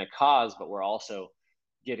cure and a cause, but we're also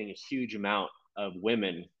getting a huge amount of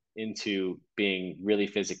women into being really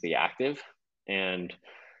physically active and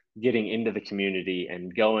getting into the community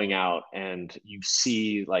and going out, and you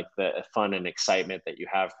see like the fun and excitement that you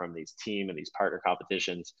have from these team and these partner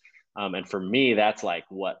competitions. And for me, that's like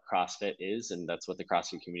what CrossFit is, and that's what the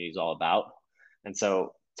CrossFit community is all about. And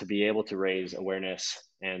so to be able to raise awareness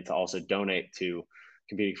and to also donate to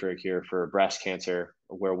Competing for a Cure for breast cancer,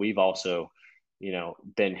 where we've also,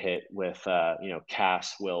 been hit with,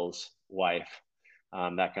 Cass, Will's wife,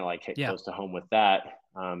 that kind of like hit close to home with that,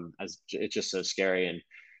 as it's just so scary. And,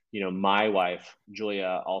 my wife,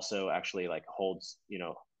 Julia, also actually like holds,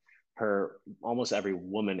 her, almost every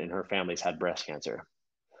woman in her family's had breast cancer.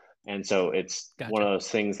 And so it's one of those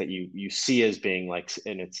things that you see as being like,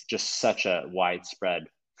 and it's just such a widespread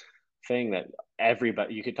thing that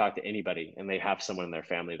everybody, you could talk to anybody and they have someone in their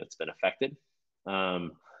family that's been affected.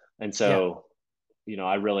 And so,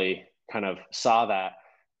 I really kind of saw that,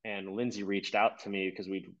 and Lindsay reached out to me because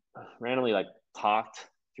we randomly like talked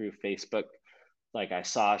through Facebook. Like I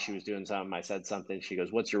saw she was doing something, I said something, she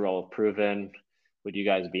goes, "What's your role with Proven? Would you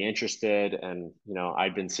guys be interested?" And,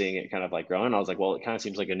 I'd been seeing it kind of like growing. I was like, well, it kind of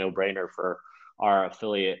seems like a no-brainer for our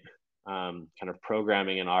affiliate kind of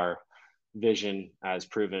programming and our vision as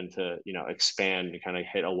Proven to, expand and kind of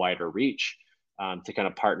hit a wider reach, to kind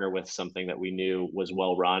of partner with something that we knew was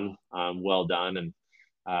well run, well done, and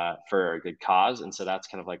for a good cause. And so that's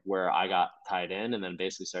kind of like where I got tied in, and then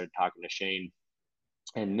basically started talking to Shane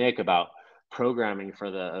and Nick about programming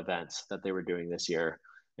for the events that they were doing this year,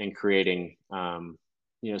 and creating,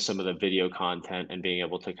 some of the video content and being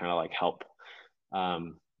able to kind of like help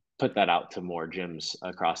put that out to more gyms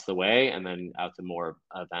across the way, and then out to more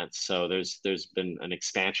events. So there's been an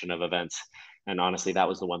expansion of events. And honestly, that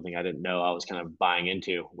was the one thing I didn't know I was kind of buying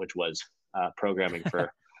into, which was programming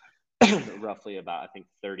for roughly about, I think,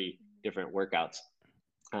 30 different workouts,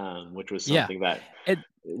 which was something that it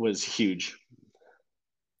was huge.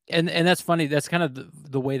 And that's funny. That's kind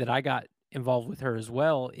of the way that I got involved with her as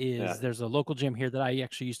well. Is there's a local gym here that I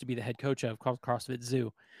actually used to be the head coach of, called CrossFit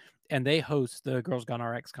Zoo, and they host the Girls Gone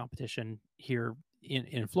RX competition here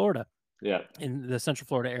in Florida, in the Central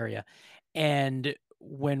Florida area. And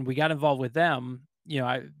when we got involved with them,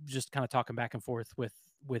 I just kind of talking back and forth with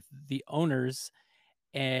the owners,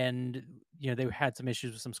 and they had some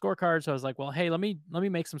issues with some scorecards. So I was like, well, hey, let me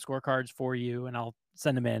make some scorecards for you, and I'll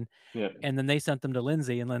send them in. And then they sent them to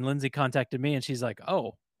Lindsay, and then Lindsay contacted me, and she's like,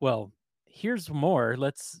 oh, well, here's more.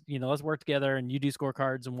 Let's work together, and you do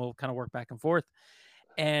scorecards, and we'll kind of work back and forth.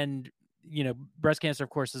 And breast cancer, of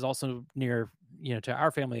course, is also near to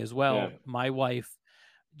our family as well. My wife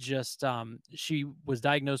just she was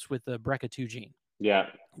diagnosed with the BRCA2 gene,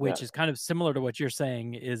 which is kind of similar to what you're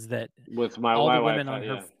saying, is that with my women on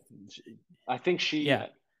her I think she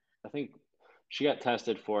got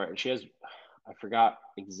tested for it. She has, I forgot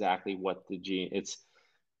exactly what the gene,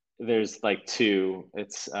 there's like two,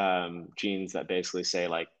 it's genes that basically say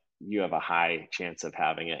like you have a high chance of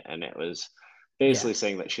having it, and it was basically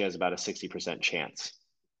saying that she has about a 60% chance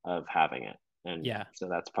of having it. And so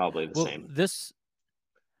that's probably the same.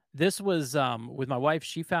 This was with my wife.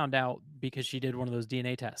 She found out because she did one of those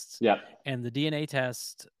DNA tests. And the DNA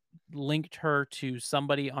test linked her to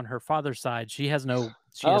somebody on her father's side. She has no.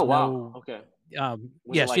 She has no. Okay.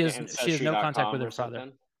 She has no contact with her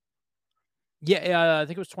father. I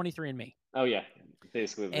think it was 23andMe. Oh yeah,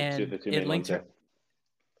 basically the two main ones there.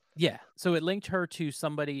 Yeah, so it linked her to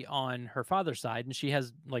somebody on her father's side, and she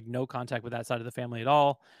has like no contact with that side of the family at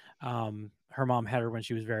all. Her mom had her when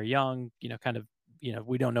she was very young.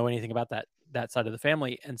 We don't know anything about that side of the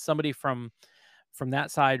family. And somebody from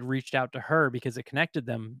that side reached out to her because it connected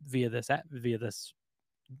them via this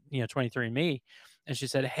 23andMe. And she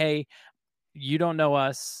said, hey, you don't know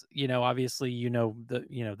us, obviously,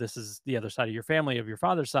 this is the other side of your family, of your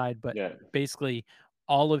father's side, but Yeah. basically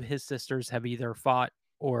all of his sisters have either fought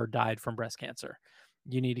or died from breast cancer.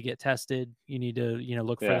 You need to get tested. You need to,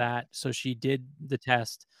 look for Yeah. that. So she did the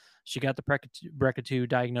test. She got the BRCA2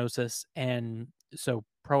 diagnosis. And so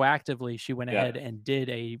proactively, she went Yeah. ahead and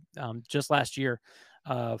did just last year,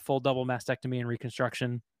 full double mastectomy and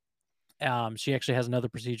reconstruction. She actually has another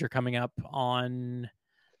procedure coming up on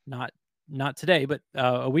not today, but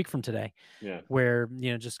a week from today, Yeah. where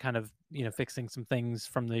just kind of fixing some things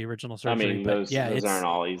from the original I surgery. mean, But those yeah, aren't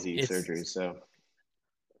all easy it's surgeries. So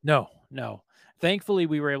no. Thankfully,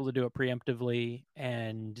 we were able to do it preemptively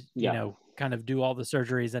and yeah. kind of do all the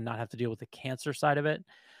surgeries and not have to deal with the cancer side of it.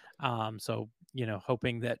 So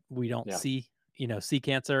hoping that we don't Yeah. see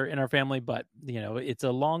cancer in our family, but it's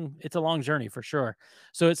a long journey for sure.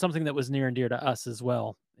 So it's something that was near and dear to us as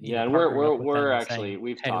well. Yeah, and Partnering up with them we're and actually saying,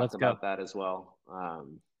 we've "Hey, talked let's go." about that as well.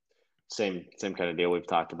 Same kind of deal. We've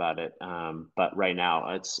talked about it. But right now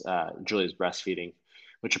it's Julia's breastfeeding,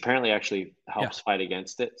 which apparently actually Yeah. helps fight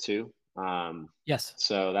against it too. Yes.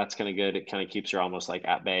 So that's kind of good. It kind of keeps her almost like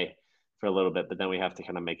at bay for a little bit, but then we have to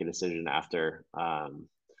kind of make a decision after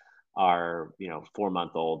our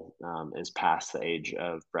 4-month-old is past the age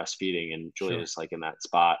of breastfeeding, and Sure. Julia's like in that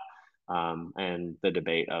spot. And the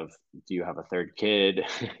debate of, do you have a third kid?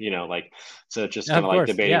 Like, so it's just kind Of of like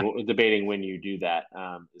course. Yeah. debating when you do that,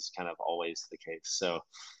 is kind of always the case. So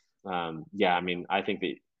yeah, I mean, I think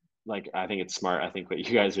that, like, I think it's smart. I think what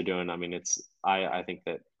you guys are doing, I mean, I think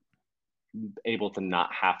that able to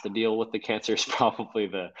not have to deal with the cancer is probably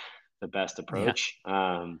the best Yeah. approach,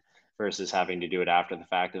 versus having to do it after the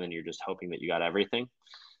fact, and then you're just hoping that you got everything.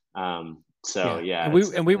 So Yeah. yeah, And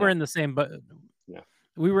it's we were yeah, in the same boat. yeah,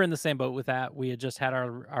 We were in the same boat with that. We had just had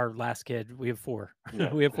our last kid. We have 4.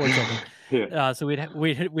 yeah, We have 4 children. yeah, So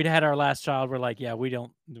we'd had our last child. We're like, yeah, we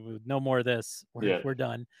don't no more of this. yeah, We're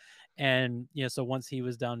done. And so once he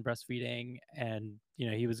was done breastfeeding and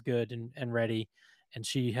he was good and ready, and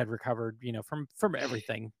she had recovered from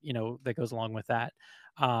everything that goes along with that.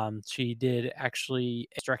 She did actually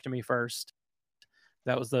hysterectomy first.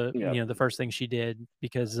 That was yeah, the first thing she did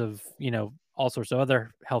because of all sorts of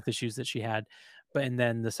other health issues that she had. But and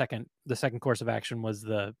then the second course of action was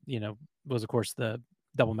of course the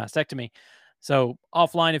double mastectomy. So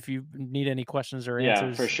offline, if you need any questions or yeah, for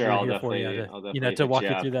answers, sure. we're here for you I'll to definitely to hit walk you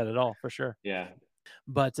you up. through that at all for sure. Yeah.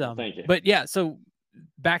 But Well, thank you. but yeah, so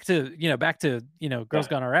back to Girls Yeah.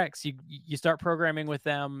 Gone RX. You start programming with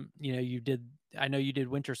them. I know you did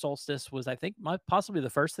Winter Solstice was, I think, possibly the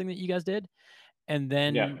first thing that you guys did, and Yeah.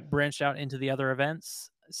 then branched out into the other events.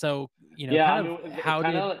 So Yeah. kind I of mean, it how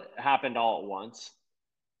kind did of happened all at once.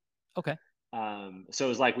 okay So it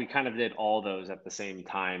was like we kind of did all those at the same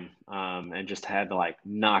time, and just had to like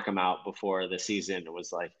knock them out before the season. It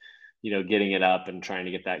was like, getting it up and trying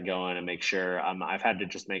to get that going and make sure. I've had to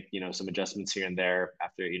just make some adjustments here and there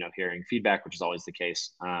after hearing feedback, which is always the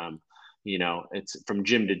case. It's from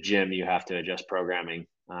gym to gym, you have to adjust programming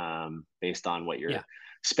based on what your yeah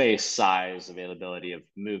space, size, availability of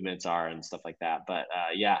movements are, and stuff like that. But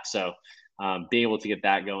yeah, so being able to get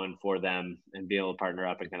that going for them and be able to partner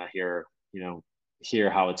up and kind of hear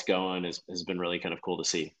how it's going has been really kind of cool to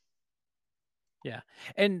see. yeah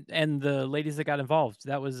and the ladies that got involved,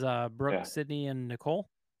 that was Brooke, Yeah. Sydney, and Nicole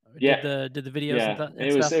Yeah. did the videos Yeah. and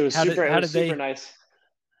It stuff. was How did super, how did super they nice.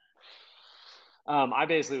 I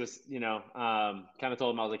basically was, kind of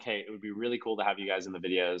told them, I was like, hey, it would be really cool to have you guys in the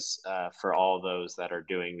videos, for all those that are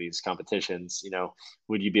doing these competitions.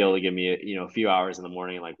 Would you be able to give me a few hours in the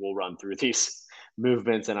morning, and like we'll run through these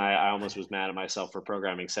movements? And I almost was mad at myself for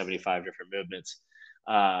programming 75 different movements,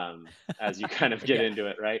 as you kind of get yeah into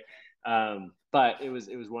it, right? But it was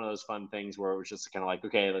one of those fun things where it was just kind of like,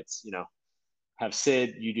 okay, let's have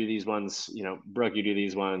Sid, you do these ones, Brooke, you do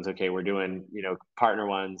these ones. Okay, we're doing, partner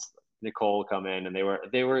ones. Nicole come in, and they were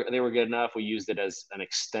good enough. We used it as an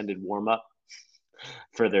extended warm up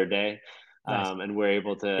for their day, nice and we're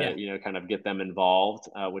able to yeah kind of get them involved,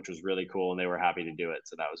 which was really cool, and they were happy to do it.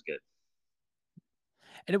 So that was good.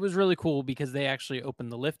 and it was really cool because they actually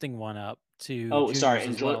opened the lifting one up to Oh, sorry, juniors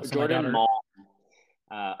and as well. So my Jordan daughter Mall.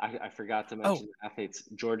 I forgot to oh mention the athletes,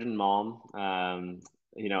 Jordan Malm,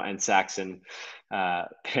 and Saxon,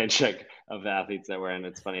 Panchik, of the athletes that were in.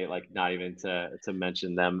 It's funny, like not even to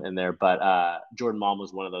mention them in there, but Jordan Malm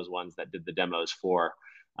was one of those ones that did the demos for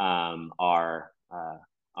our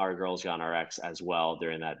Girls Gone RX as well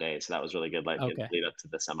during that day. So that was really good, like in okay the lead up to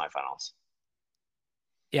the semifinals.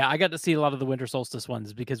 yeah, I got to see a lot of the Winter Solstice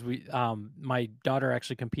ones because my daughter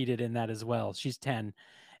actually competed in that as well. She's 10,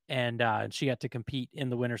 and she got to compete in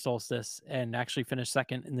the winter solstice and actually finished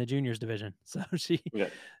second in the juniors division. So she Yeah.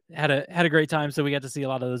 had a great time. So we got to see a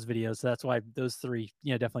lot of those videos. So that's why those three,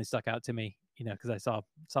 definitely stuck out to me, because I saw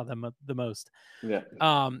them the most. Yeah.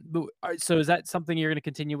 So is that something you're going to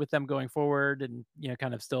continue with them going forward, and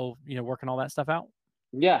kind of still working all that stuff out?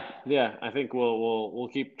 Yeah, yeah. I think we'll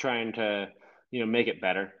keep trying to make it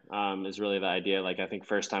better. Is really the idea. Like I think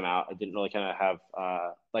first time out, I didn't really kind of have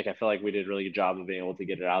like I feel like we did a really good job of being able to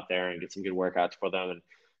get it out there and get some good workouts for them and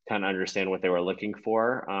kind of understand what they were looking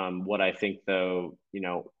for. What I think though,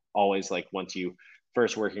 always like once you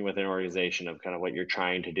first working with an organization of kind of what you're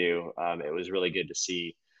trying to do, it was really good to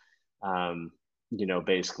see,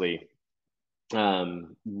 basically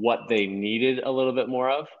what they needed a little bit more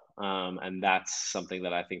of. And that's something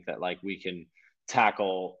that I think that like we can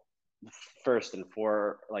tackle first and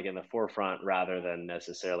like in the forefront rather than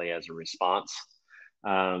necessarily as a response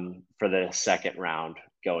for the second round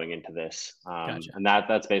going into this. Gotcha. And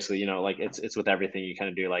that's basically, like it's with everything you kind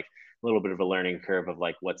of do like a little bit of a learning curve of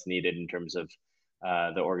like what's needed in terms of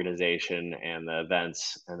the organization and the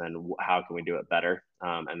events, and then how can we do it better?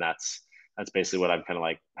 And that's basically what I've kind of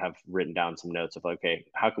like have written down some notes of, okay,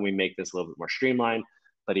 how can we make this a little bit more streamlined,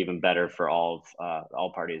 but even better for all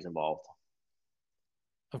parties involved.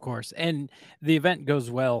 Of course. And the event goes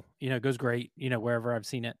well, goes great, wherever I've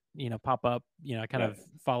seen it, pop up, I kind of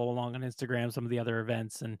follow along on Instagram, some of the other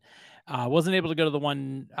events, and wasn't able to go to the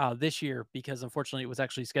one this year because unfortunately it was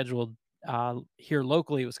actually scheduled here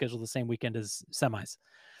locally. It was scheduled the same weekend as semis.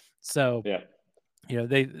 So,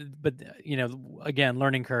 again,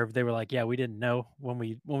 learning curve, they were like, yeah, we didn't know when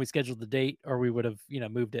we scheduled the date, or we would have,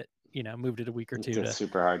 moved it a week or two. It's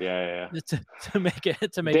super hard. Yeah. To make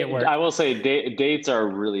it work. I will say dates are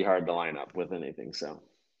really hard to line up with anything. So.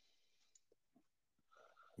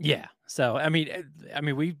 Yeah. So, I mean,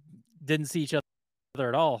 we didn't see each other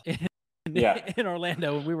at all in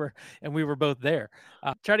Orlando, and we were both there.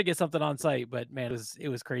 Try to get something on site, but man, it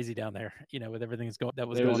was crazy down there, with everything that was going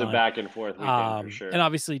on. It was a back and forth weekend for sure. And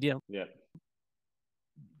obviously,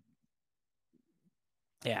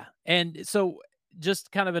 yeah. And so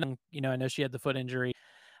just kind of I know she had the foot injury,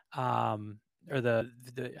 or I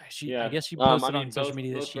guess she posted on social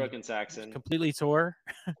media that she broken Saxon completely tore.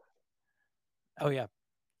 Oh yeah.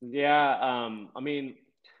 Yeah.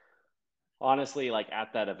 Honestly, like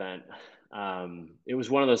at that event, it was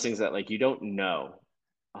one of those things that like you don't know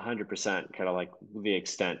 100% kind of like the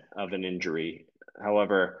extent of an injury.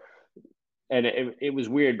 However, and it was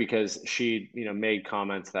weird because she made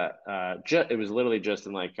comments that it was literally just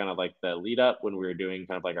in like kind of like the lead up when we were doing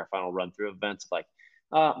kind of like our final run through events, like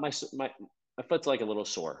my foot's like a little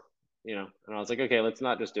sore, and I was like, okay, let's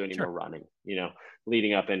not just do any more running,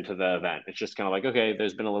 leading up into the event. It's just kind of like, okay,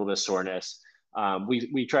 there's been a little bit of soreness.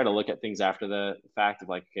 We try to look at things after the fact of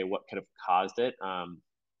like, okay, what could have caused it?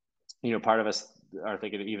 Part of us are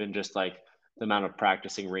thinking even just like the amount of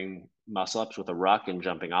practicing ring muscle ups with a ruck and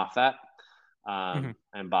jumping off that,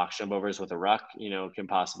 and box jump overs with a ruck, can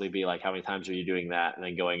possibly be like, how many times are you doing that? And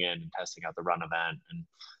then going in and testing out the run event and,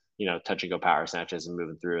 touch and go power snatches and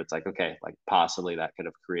moving through. It's like, okay, like possibly that could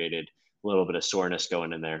have created a little bit of soreness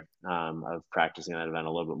going in there, of practicing that event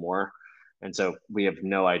a little bit more. And so we have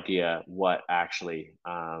no idea what actually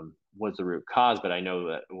was the root cause, but I know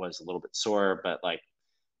that it was a little bit sore. But like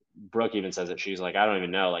Brooke even says it, she's like, I don't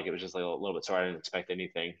even know. Like it was just like a little bit sore. I didn't expect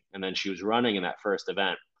anything. And then she was running in that first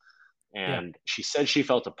event, and she said she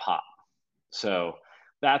felt a pop. So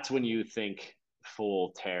that's when you think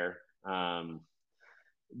full tear.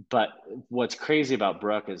 But what's crazy about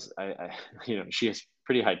Brooke is she has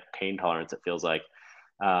pretty high pain tolerance, it feels like.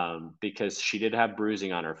 Because she did have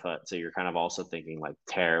bruising on her foot. So you're kind of also thinking like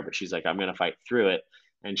tear, but she's like, I'm going to fight through it.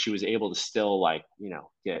 And she was able to still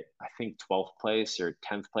get, I think 12th place or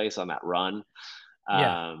 10th place on that run.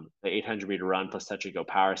 The 800 meter run plus touch and go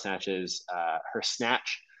power snatches, her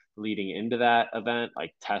snatch leading into that event,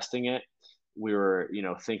 like testing it, we were,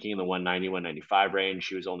 thinking in the 190, 195 range.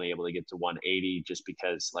 She was only able to get to 180 just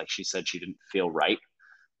because like she said, she didn't feel right.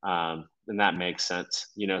 And that makes sense,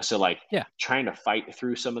 so like trying to fight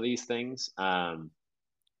through some of these things, and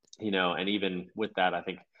even with that, I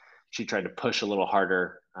think she tried to push a little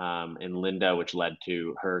harder, in Linda, which led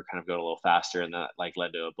to her kind of going a little faster, and that like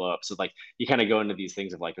led to a blow up. So like you kind of go into these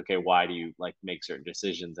things of like, okay, why do you like make certain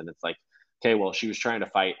decisions? And it's like, okay, well, she was trying to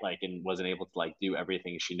fight like, and wasn't able to like do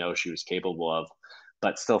everything she knows she was capable of,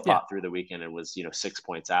 but still fought through the weekend and was, 6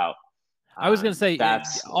 points out. I was going to say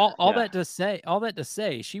that's all that to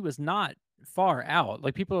say, she was not far out.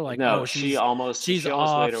 Like people are like, no, oh, she's almost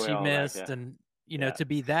off, she missed. And, to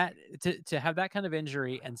be that, to have that kind of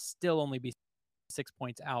injury and still only be 6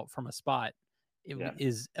 points out from a spot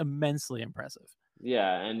is immensely impressive.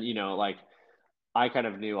 Yeah. And, like I kind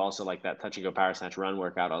of knew also like that touch and go power snatch run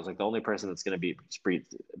workout. I was like, the only person that's going to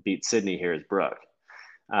beat Sydney here is Brooke.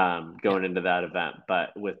 Going into that event. But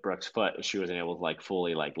with Brooke's foot, she wasn't able to like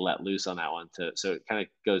fully like let loose on that one. So it kind of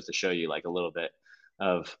goes to show you like a little bit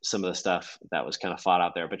of some of the stuff that was kind of fought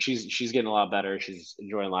out there. But she's getting a lot better. She's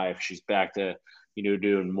enjoying life. She's back to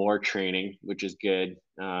doing more training, which is good.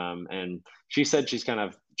 And she said she's kind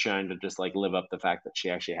of trying to just like live up the fact that she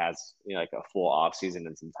actually has like a full off season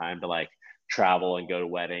and some time to like travel and go to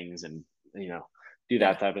weddings and do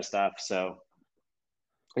that type of stuff. So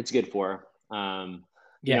it's good for her.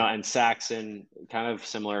 And Saxon, kind of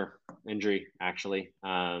similar injury, actually.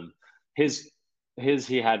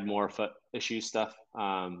 He had more foot issue stuff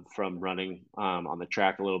from running on the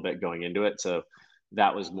track a little bit going into it. So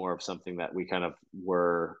that was more of something that we kind of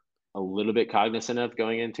were a little bit cognizant of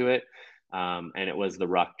going into it. And it was the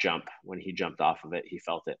ruck jump. When he jumped off of it, he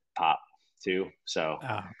felt it pop too. So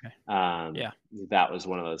that was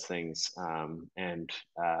one of those things. That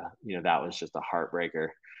was just a heartbreaker.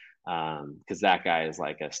 Because that guy is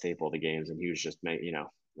like a staple of the games, and he was just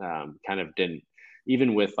kind of didn't,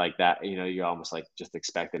 even with like that, you almost like just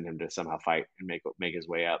expected him to somehow fight and make his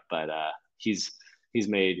way up, but he's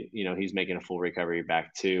making a full recovery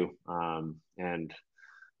back too, and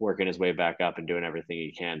working his way back up and doing everything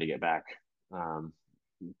he can to get back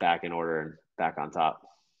in order and back on top.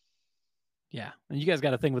 Yeah, and you guys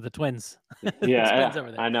got a thing with the twins. Yeah,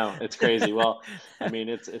 twins I know, it's crazy. Well, I mean,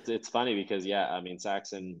 it's funny because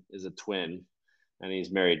Saxon is a twin, and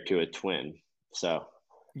he's married to a twin. So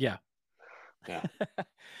yeah.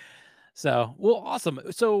 So awesome.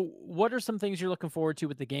 So what are some things you're looking forward to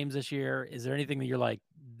with the games this year? Is there anything that you're like,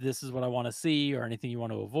 this is what I want to see, or anything you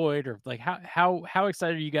want to avoid, or like how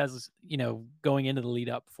excited are you guys, going into the lead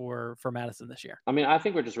up for Madison this year? I mean, I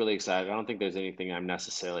think we're just really excited. I don't think there's anything I'm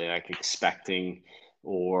necessarily like expecting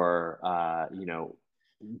or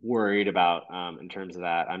worried about in terms of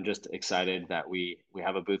that. I'm just excited that we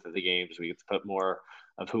have a booth at the games. We get to put more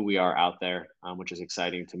of who we are out there, which is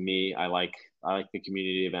exciting to me. I like the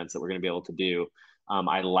community events that we're going to be able to do.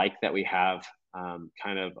 I like that we have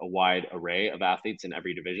kind of a wide array of athletes in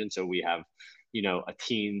every division. So we have, a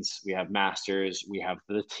teens, we have masters, we have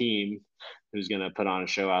the team who's going to put on a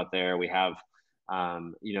show out there. We have,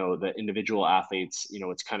 the individual athletes.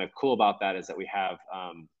 What's kind of cool about that is that we have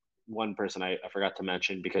one person I forgot to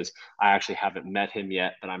mention, because I actually haven't met him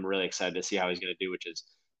yet, but I'm really excited to see how he's going to do, which is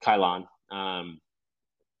Kylon,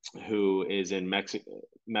 who is in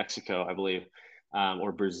Mexico, I believe,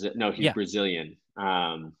 or Brazil. No, he's Brazilian.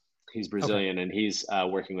 He's Brazilian, and he's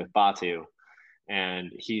working with Batu, and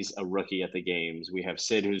he's a rookie at the games. We have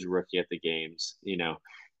Sid, who's a rookie at the games,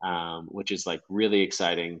 which is like really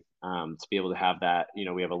exciting to be able to have that.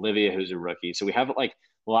 We have Olivia, who's a rookie. So we have like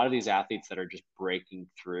a lot of these athletes that are just breaking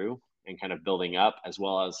through and kind of building up, as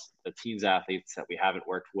well as the teens athletes that we haven't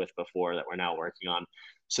worked with before that we're now working on.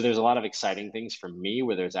 So there's a lot of exciting things for me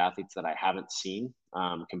where there's athletes that I haven't seen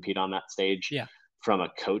compete on that stage from a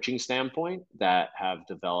coaching standpoint that have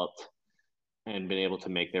developed and been able to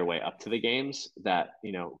make their way up to the games that,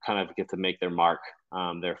 kind of get to make their mark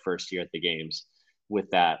their first year at the games with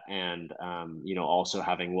that. And, also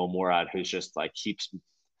having Will Morad, who's just like keeps,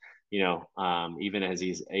 even as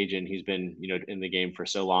he's aging, he's been, in the game for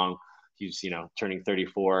so long. He's, turning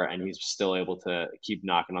 34, and he's still able to keep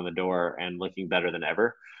knocking on the door and looking better than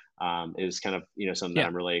ever. Is kind of, something that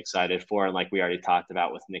I'm really excited for. And like we already talked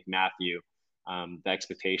about with Nick Matthew, the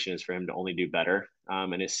expectation is for him to only do better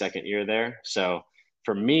in his second year there. So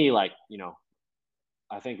for me, like,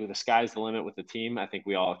 I think the sky's the limit with the team. I think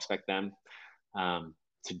we all expect them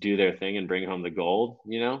to do their thing and bring home the gold,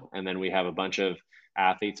 and then we have a bunch of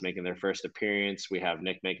athletes making their first appearance. We have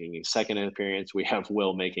Nick making his second appearance. We have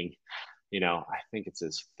Will making, I think it's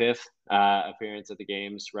his fifth appearance at the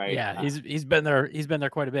games, right? Yeah, he's been there. He's been there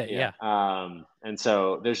quite a bit. Yeah. And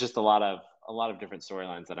so there's just a lot of different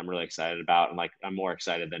storylines that I'm really excited about, and like I'm more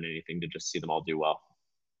excited than anything to just see them all do well.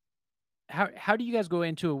 How do you guys go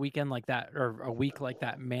into a weekend like that, or a week like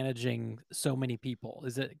that, managing so many people?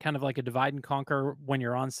 Is it kind of like a divide and conquer when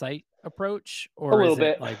you're on site approach, or is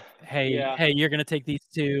it like, hey, you're going to take these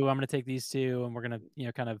two, I'm going to take these two, and we're going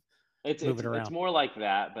to, kind of move it around? It's more like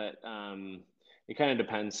that, but it kind of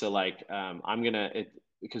depends. So like,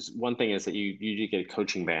 because one thing is that you get a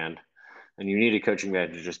coaching band, and you need a coaching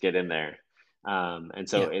band to just get in there. And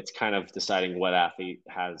so it's kind of deciding what athlete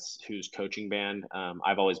has whose coaching band.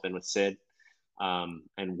 I've always been with Sid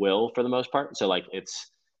and Will for the most part. So like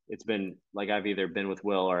it's been like I've either been with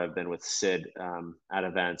Will or I've been with Sid at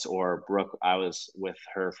events, or Brooke, I was with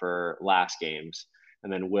her for last games.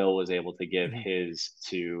 And then Will was able to give Mm-hmm. his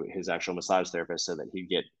to his actual massage therapist so that he'd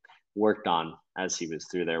get worked on as he was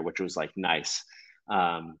through there, which was like nice,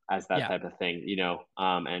 as that type of thing,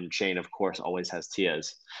 and Shane, of course, always has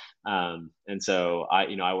Tia's. And so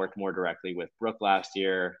I worked more directly with Brooke last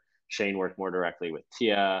year. Shane worked more directly with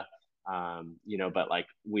Tia, but like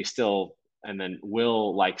we still, and then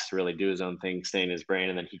Will likes to really do his own thing, stay in his brain.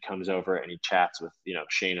 And then he comes over and he chats with,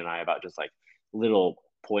 Shane and I about just like little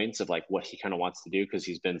points of like what he kind of wants to do. Cause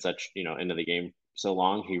he's been such, into the game so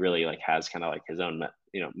long. He really like has kind of like his own,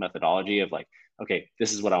 methodology of like, okay,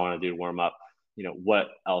 this is what I want to do to warm up. What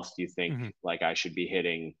else do you think like I should be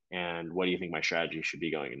hitting? And what do you think my strategy should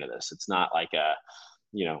be going into this? It's not like a,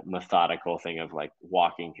 methodical thing of like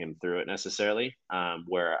walking him through it necessarily,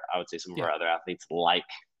 where I would say some of our other athletes like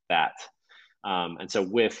that. And so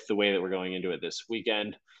with the way that we're going into it this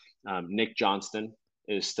weekend, Nick Johnston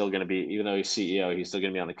is still going to be, even though he's CEO, he's still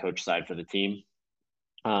going to be on the coach side for the team.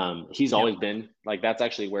 He's always been like, that's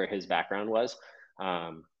actually where his background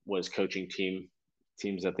was coaching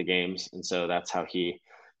teams at the games. And so that's how he,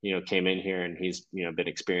 came in here, and he's, been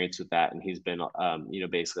experienced with that. And he's been,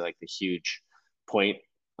 basically like the huge point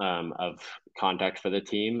of contact for the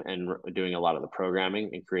team and doing a lot of the programming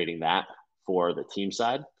and creating that for the team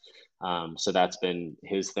side. So that's been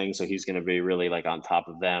his thing. So he's going to be really like on top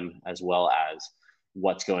of them, as well as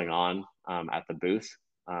what's going on at the booth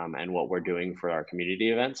and what we're doing for our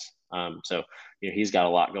community events. So he's got a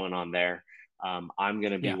lot going on there. I'm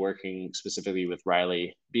going to be working specifically with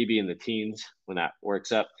Riley Beebe and the teens when that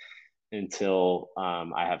works up until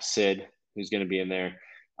I have Sid, who's going to be in there.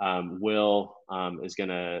 Will is going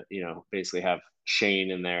to, basically have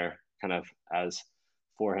Shane in there kind of as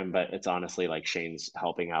for him, but it's honestly like Shane's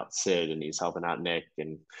helping out Sid and he's helping out Nick,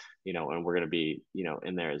 and, and we're going to be,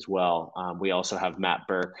 in there as well. We also have Matt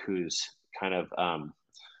Burke, who's kind of,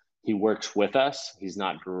 he works with us. He's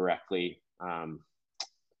not directly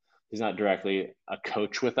a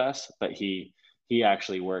coach with us, but he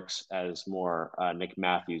actually works as more Nick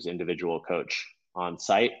Matthews' individual coach on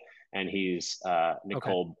site. And he's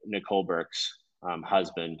Nicole Burke's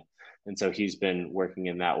husband. And so he's been working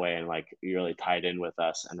in that way and like really tied in with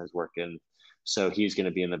us and is working. So he's going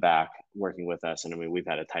to be in the back working with us. And I mean, we've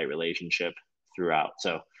had a tight relationship throughout.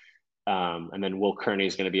 So, and then Will Kearney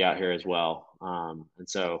is going to be out here as well. And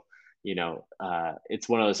so, it's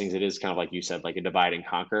one of those things. It is kind of like you said, like a divide and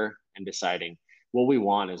conquer, and deciding what we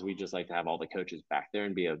want is we just like to have all the coaches back there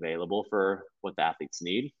and be available for what the athletes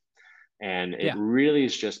need. And it really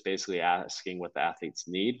is just basically asking what the athletes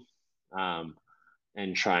need,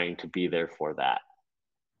 and trying to be there for that.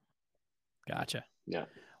 Gotcha. Yeah.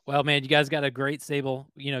 Well, man, you guys got a great stable,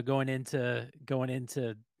 going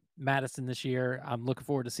into Madison this year. I'm looking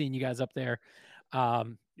forward to seeing you guys up there.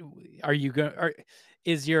 Are you going?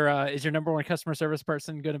 Is your number one customer service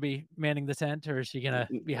person going to be manning the tent, or is she going to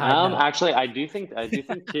be hiding out? Actually, I do think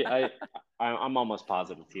I'm almost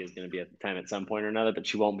positive Tia is going to be at the tent at some point or another, but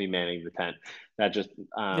she won't be manning the tent. That just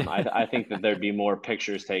I think that there'd be more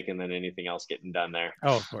pictures taken than anything else getting done there.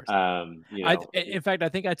 Oh, of course. In fact, I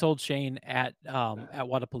think I told Shane at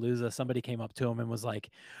Wadapalooza, somebody came up to him and was like,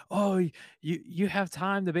 "Oh, you have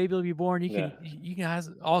time. The baby will be born. You guys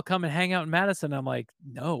all come and hang out in Madison." I'm like,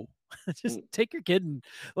 "No." Just take your kid and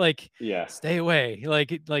stay away,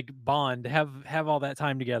 like bond, have all that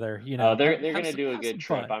time together. They're going to do a good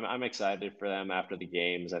trip. I'm excited for them after the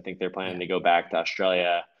games. I think they're planning to go back to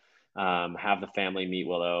Australia, have the family meet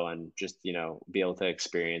Willow, and just be able to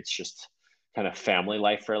experience just kind of family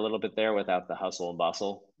life for a little bit there without the hustle and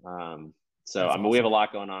bustle. So I mean, we have a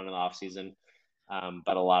lot going on in the off season,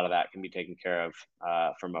 but a lot of that can be taken care of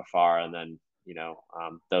from afar, and then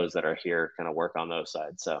those that are here kind of work on those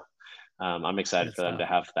sides. So I'm excited for them to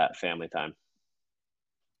have that family time.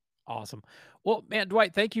 Awesome. Well, man,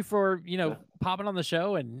 Dwight, thank you for, popping on the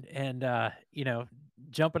show and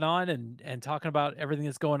jumping on and talking about everything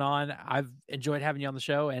that's going on. I've enjoyed having you on the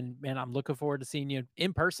show, and man, I'm looking forward to seeing you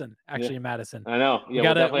in person actually in Madison. I know.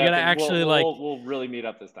 Yeah, we'll really meet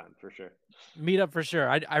up this time for sure. Meet up for sure.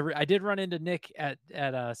 I did run into Nick at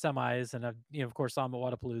semis, and of course saw him at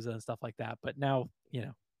Wadapalooza and stuff like that. But now,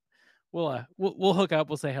 we'll hook up,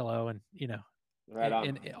 we'll say hello, and right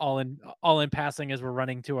on. all in passing as we're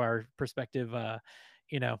running to our perspective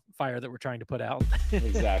fire that we're trying to put out.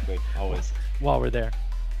 Exactly. Always. While we're there.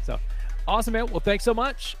 So awesome, man. Well, thanks so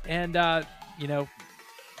much. And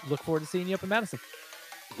look forward to seeing you up in Madison.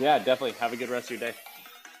 Yeah, definitely. Have a good rest of your day.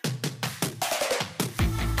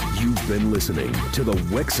 You've been listening to the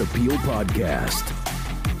Wex Appeal Podcast.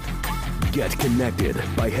 Get connected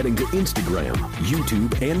by heading to Instagram,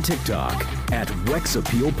 YouTube, and TikTok at Wex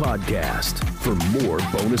Appeal Podcast for more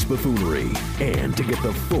bonus buffoonery and to get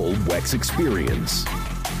the full Wex experience.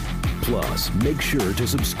 Plus, make sure to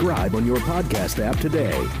subscribe on your podcast app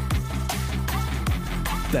today.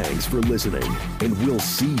 Thanks for listening, and we'll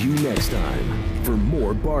see you next time for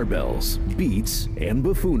more barbells, beats, and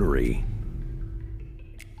buffoonery.